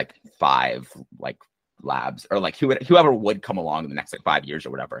next like 5 like labs, or like whoever would come along in the next like 5 years or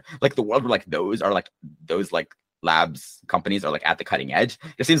whatever. Like the world where like those like labs companies are like at the cutting edge.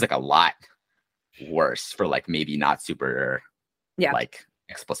 It seems like a lot worse for like maybe not super like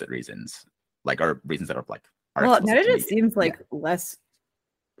explicit reasons, like, or reasons that are like Meta just seems like less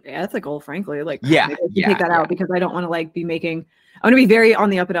ethical, frankly. Like, take that out, because I don't want to like be making. I want to be very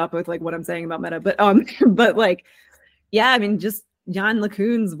on the up and up with like what I'm saying about Meta, but but like, I mean, just Jan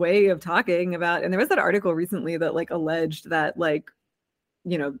LeCun's way of talking about, and there was that article recently that like alleged that like,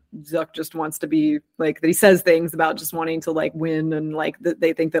 Zuck just wants to be like, that he says things about just wanting to like win, and like that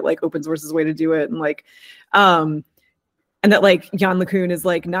they think that like open source is the way to do it, and like and that like Jan LeCun is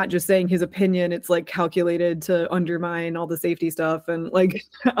like not just saying his opinion, it's like calculated to undermine all the safety stuff, and like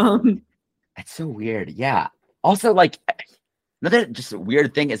that's so weird. Also, like another just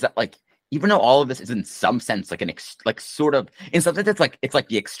weird thing is that like, even though all of this is in some sense like sort of, in some sense it's like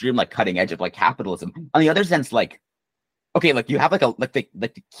the extreme like cutting edge of like capitalism, on the other sense, like, okay, like you have like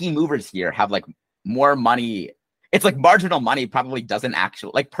the key movers here have like more money. It's like marginal money probably doesn't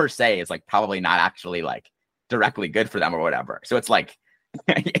actually like per se is like probably not actually like directly good for them or whatever. So it's like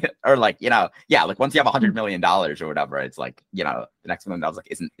or like, like once you have $100 million or whatever, it's like, the next $1 million like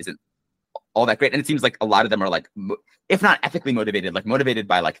isn't all that great. And it seems like a lot of them are like, if not ethically motivated, like motivated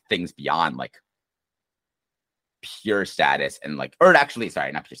by like things beyond like pure status, and like, or actually,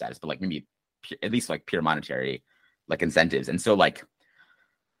 sorry, not pure status, but like maybe at least like pure monetary like incentives. And so like,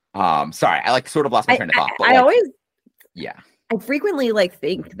 sorry, I like sort of lost my train of thought. But I frequently like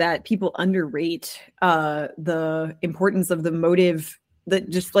think that people underrate the importance of the motive, that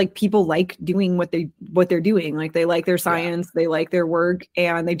just like people like doing what they're doing. Like they like their science, they like their work,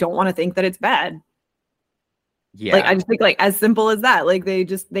 and they don't want to think that it's bad. Yeah. Like, I just think like as simple as that, like they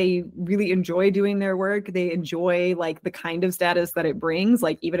really enjoy doing their work. They enjoy like the kind of status that it brings,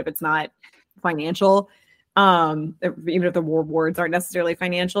 like even if it's not financial, even if the rewards aren't necessarily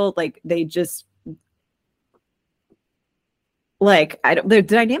financial, like they just like the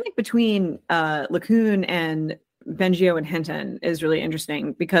dynamic between LeCun and Bengio and Hinton is really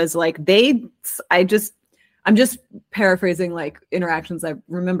interesting because like I'm just paraphrasing like interactions I've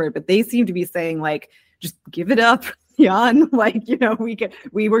remembered, but they seem to be saying like, just give it up, Jan. Like,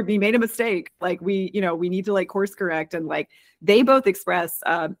 we made a mistake. Like we need to like course correct. And like, they both express,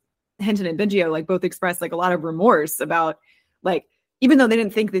 Hinton and Bengio, like both express like a lot of remorse about like, even though they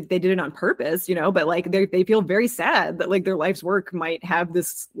didn't think that they did it on purpose, but like they feel very sad that like their life's work might have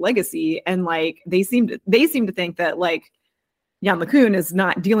this legacy. And like, they seem to think that like, Jan LeCun is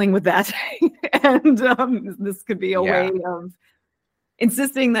not dealing with that. And this could be a way of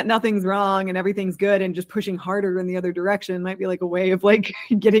insisting that nothing's wrong and everything's good and just pushing harder in the other direction might be like a way of like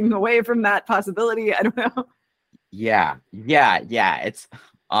getting away from that possibility. I don't know. Yeah. It's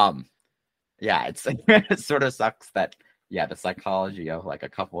it sort of sucks that the psychology of like a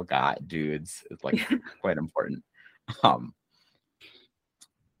couple dudes is like quite important. I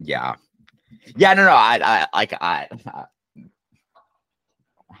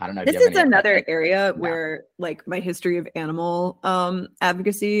don't know. This is another area where like my history of animal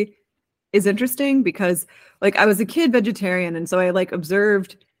advocacy is interesting because like I was a kid vegetarian. And so I like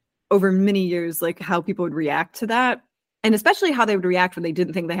observed over many years, like how people would react to that. And especially how they would react when they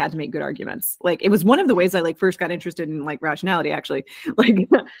didn't think they had to make good arguments. Like it was one of the ways I like first got interested in like rationality, actually, like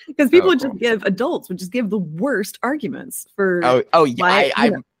because people adults would just give the worst arguments for.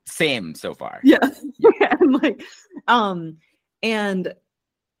 I'm same so far. Yeah. And like, and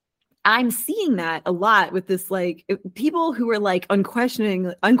I'm seeing that a lot with this, like people who are like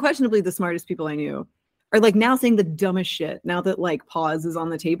unquestionably the smartest people I knew are like now saying the dumbest shit now that like pause is on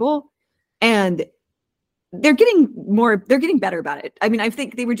the table, and they're getting better about it. I mean, I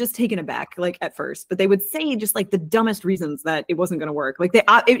think they were just taken aback like at first, but they would say just like the dumbest reasons that it wasn't going to work. Like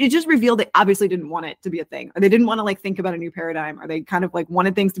it just revealed they obviously didn't want it to be a thing, or they didn't want to like think about a new paradigm, or they kind of like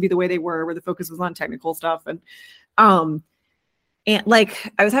wanted things to be the way they were, where the focus was on technical stuff. And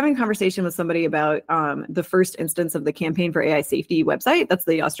like I was having a conversation with somebody about the first instance of the Campaign for AI Safety website. That's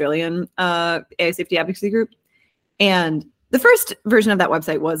the Australian AI safety advocacy group. And the first version of that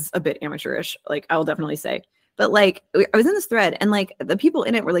website was a bit amateurish, like I will definitely say. But like I was in this thread and like the people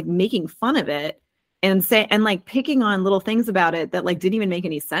in it were like making fun of it and like picking on little things about it that like didn't even make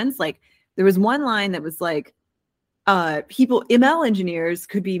any sense. Like there was one line that was like, ML engineers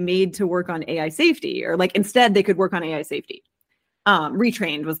could be made to work on AI safety, or like instead they could work on AI safety.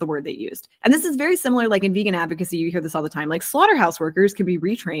 Retrained was the word they used. And this is very similar, like in vegan advocacy, you hear this all the time, like slaughterhouse workers can be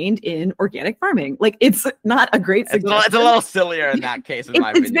retrained in organic farming. Like it's not a great suggestion. It's a little sillier in that case, in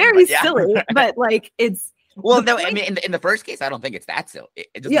my opinion. It's very silly, but like it's... Well, no, I mean, in the first case, I don't think it's that silly.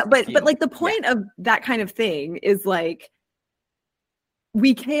 But like the point of that kind of thing is like,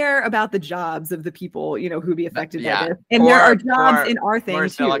 we care about the jobs of the people, who be affected by this. And there are jobs in our thing too.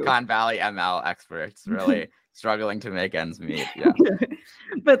 Silicon Valley ML experts really struggling to make ends meet. Yeah.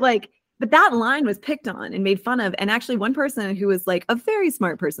 But that line was picked on and made fun of. And actually one person who was like a very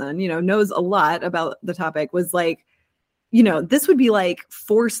smart person, knows a lot about the topic, was like, this would be like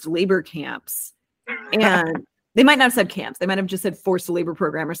forced labor camps. And they might not have said camps. They might have just said forced labor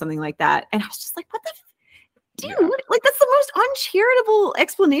program or something like that. And I was just like, what the dude, like that's the most uncharitable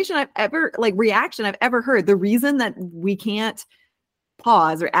explanation I've ever, like reaction I've ever heard. The reason that we can't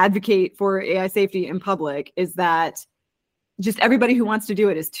pause or advocate for AI safety in public is that just everybody who wants to do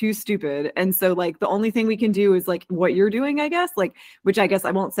it is too stupid. And so like the only thing we can do is like what you're doing, I guess, like, which I guess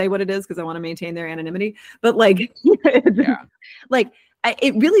I won't say what it is because I want to maintain their anonymity, but like, like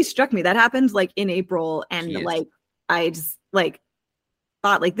it really struck me that happened like in April. And like, I just like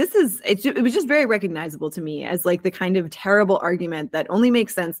thought like, it was just very recognizable to me as like the kind of terrible argument that only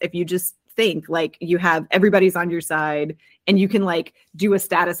makes sense if you just think like you have everybody's on your side and you can like do a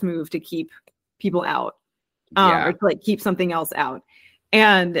status move to keep people out or to like keep something else out.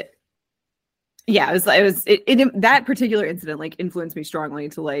 And that particular incident like influenced me strongly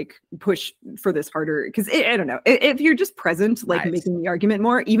to like push for this harder, because I don't know, if you're just present like making the argument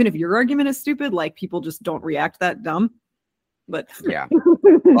more, even if your argument is stupid, like people just don't react that dumb. But well,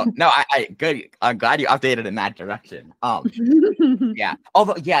 no, I good. I'm glad you updated in that direction. Although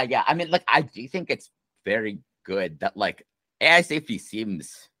I mean, like I do think it's very good that like AI safety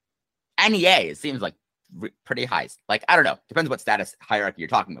seems NEA seems like pretty high. Like I don't know, depends what status hierarchy you're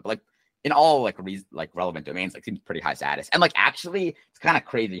talking about, but like in all like relevant domains, like seems pretty high status. And like actually, it's kind of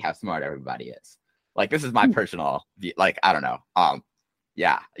crazy how smart everybody is. Like this is my personal view. Like I don't know.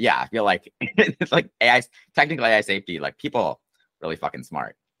 Yeah. I feel like it's like technical AI safety. Like people really fucking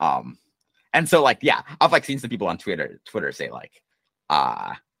smart. And so like yeah, I've like seen some people on Twitter say like,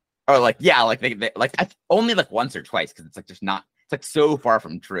 or like yeah, like they like only like once or twice because it's like just not. It's like so far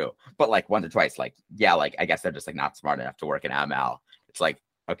from true. But like once or twice, like yeah, like I guess they're just like not smart enough to work in ML. It's like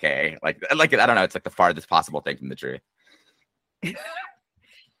okay, like I don't know. It's like the farthest possible thing from the truth.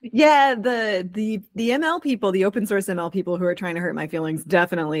 Yeah, the ML people, the open source ML people who are trying to hurt my feelings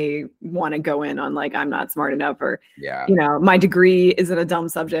definitely want to go in on like I'm not smart enough or Yeah, you know, my degree isn't a dumb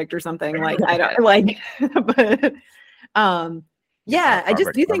subject or something. Like I don't like but yeah, I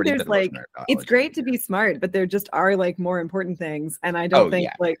just do think there's like it's great to be smart, but there just are like more important things. And I don't think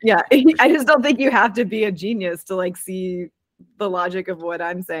like I just don't think you have to be a genius to like see the logic of what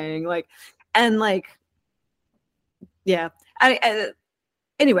I'm saying. Like and like yeah.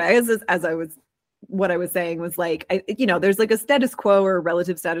 Anyway, what I was saying was like, you know, there's like a status quo or a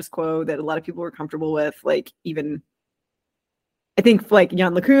relative status quo that a lot of people were comfortable with. Like even, I think like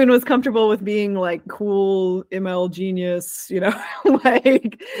Jan LeCun was comfortable with being like cool ML genius, you know,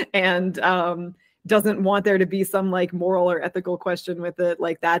 like, and doesn't want there to be some like moral or ethical question with it.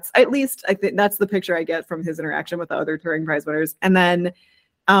 Like that's at least I think that's the picture I get from his interaction with the other Turing Prize winners. And then,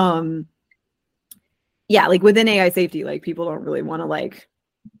 yeah, like within AI safety, like people don't really want to like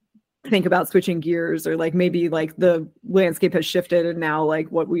think about switching gears or like maybe like the landscape has shifted and now like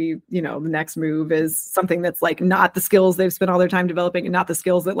what we you know the next move is something that's like not the skills they've spent all their time developing and not the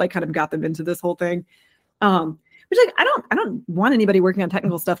skills that like kind of got them into this whole thing which like I don't want anybody working on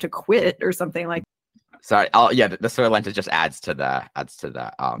technical stuff to quit or something like sorry the Soylent just adds to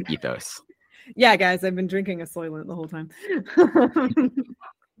the ethos. Yeah guys, I've been drinking a Soylent the whole time.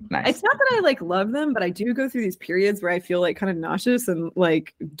 Nice. It's not that I like love them, but I do go through these periods where I feel like kind of nauseous and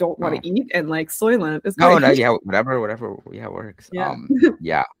like don't want to eat, and like Soylent is great. No, yeah, whatever, yeah, works.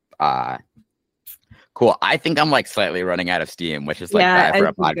 Yeah. Cool. I think I'm like slightly running out of steam, which is like bad for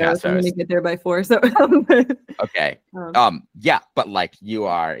a podcast host. I'm gonna get there by 4. So okay. Yeah, but like you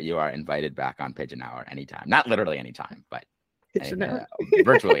are invited back on Pigeon Hour anytime. Not literally anytime, but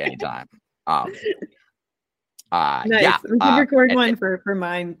virtually anytime. Nice. Yeah, we can record one for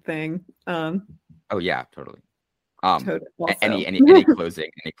mine thing. Oh yeah, totally. Totally any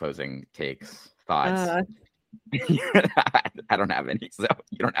closing takes, thoughts? I don't have any, so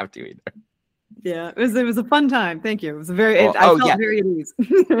you don't have to either. Yeah, it was a fun time. Thank you. It was a very I felt very at ease.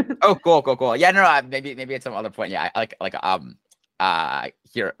 Oh, cool. Yeah, no, maybe at some other point. Yeah,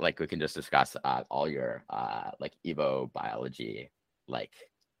 here like we can just discuss all your like Evo biology like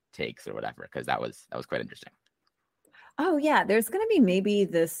takes or whatever, because that was quite interesting. Oh yeah, there's gonna be maybe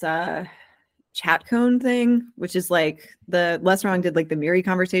this chat cone thing, which is like the Less Wrong did like the Miri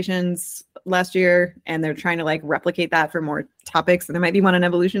conversations last year, and they're trying to like replicate that for more topics. So there might be one on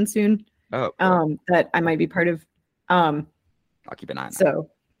evolution soon. Oh, cool. That I might be part of. I'll keep an eye on that. So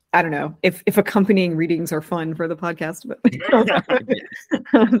I don't know if accompanying readings are fun for the podcast, but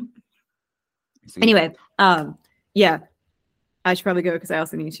anyway, yeah. I should probably go because I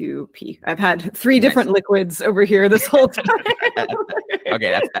also need to pee. I've had 3 different liquids over here this whole time.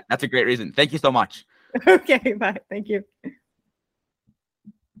 Okay, that's a great reason. Thank you so much. Okay, bye. Thank you.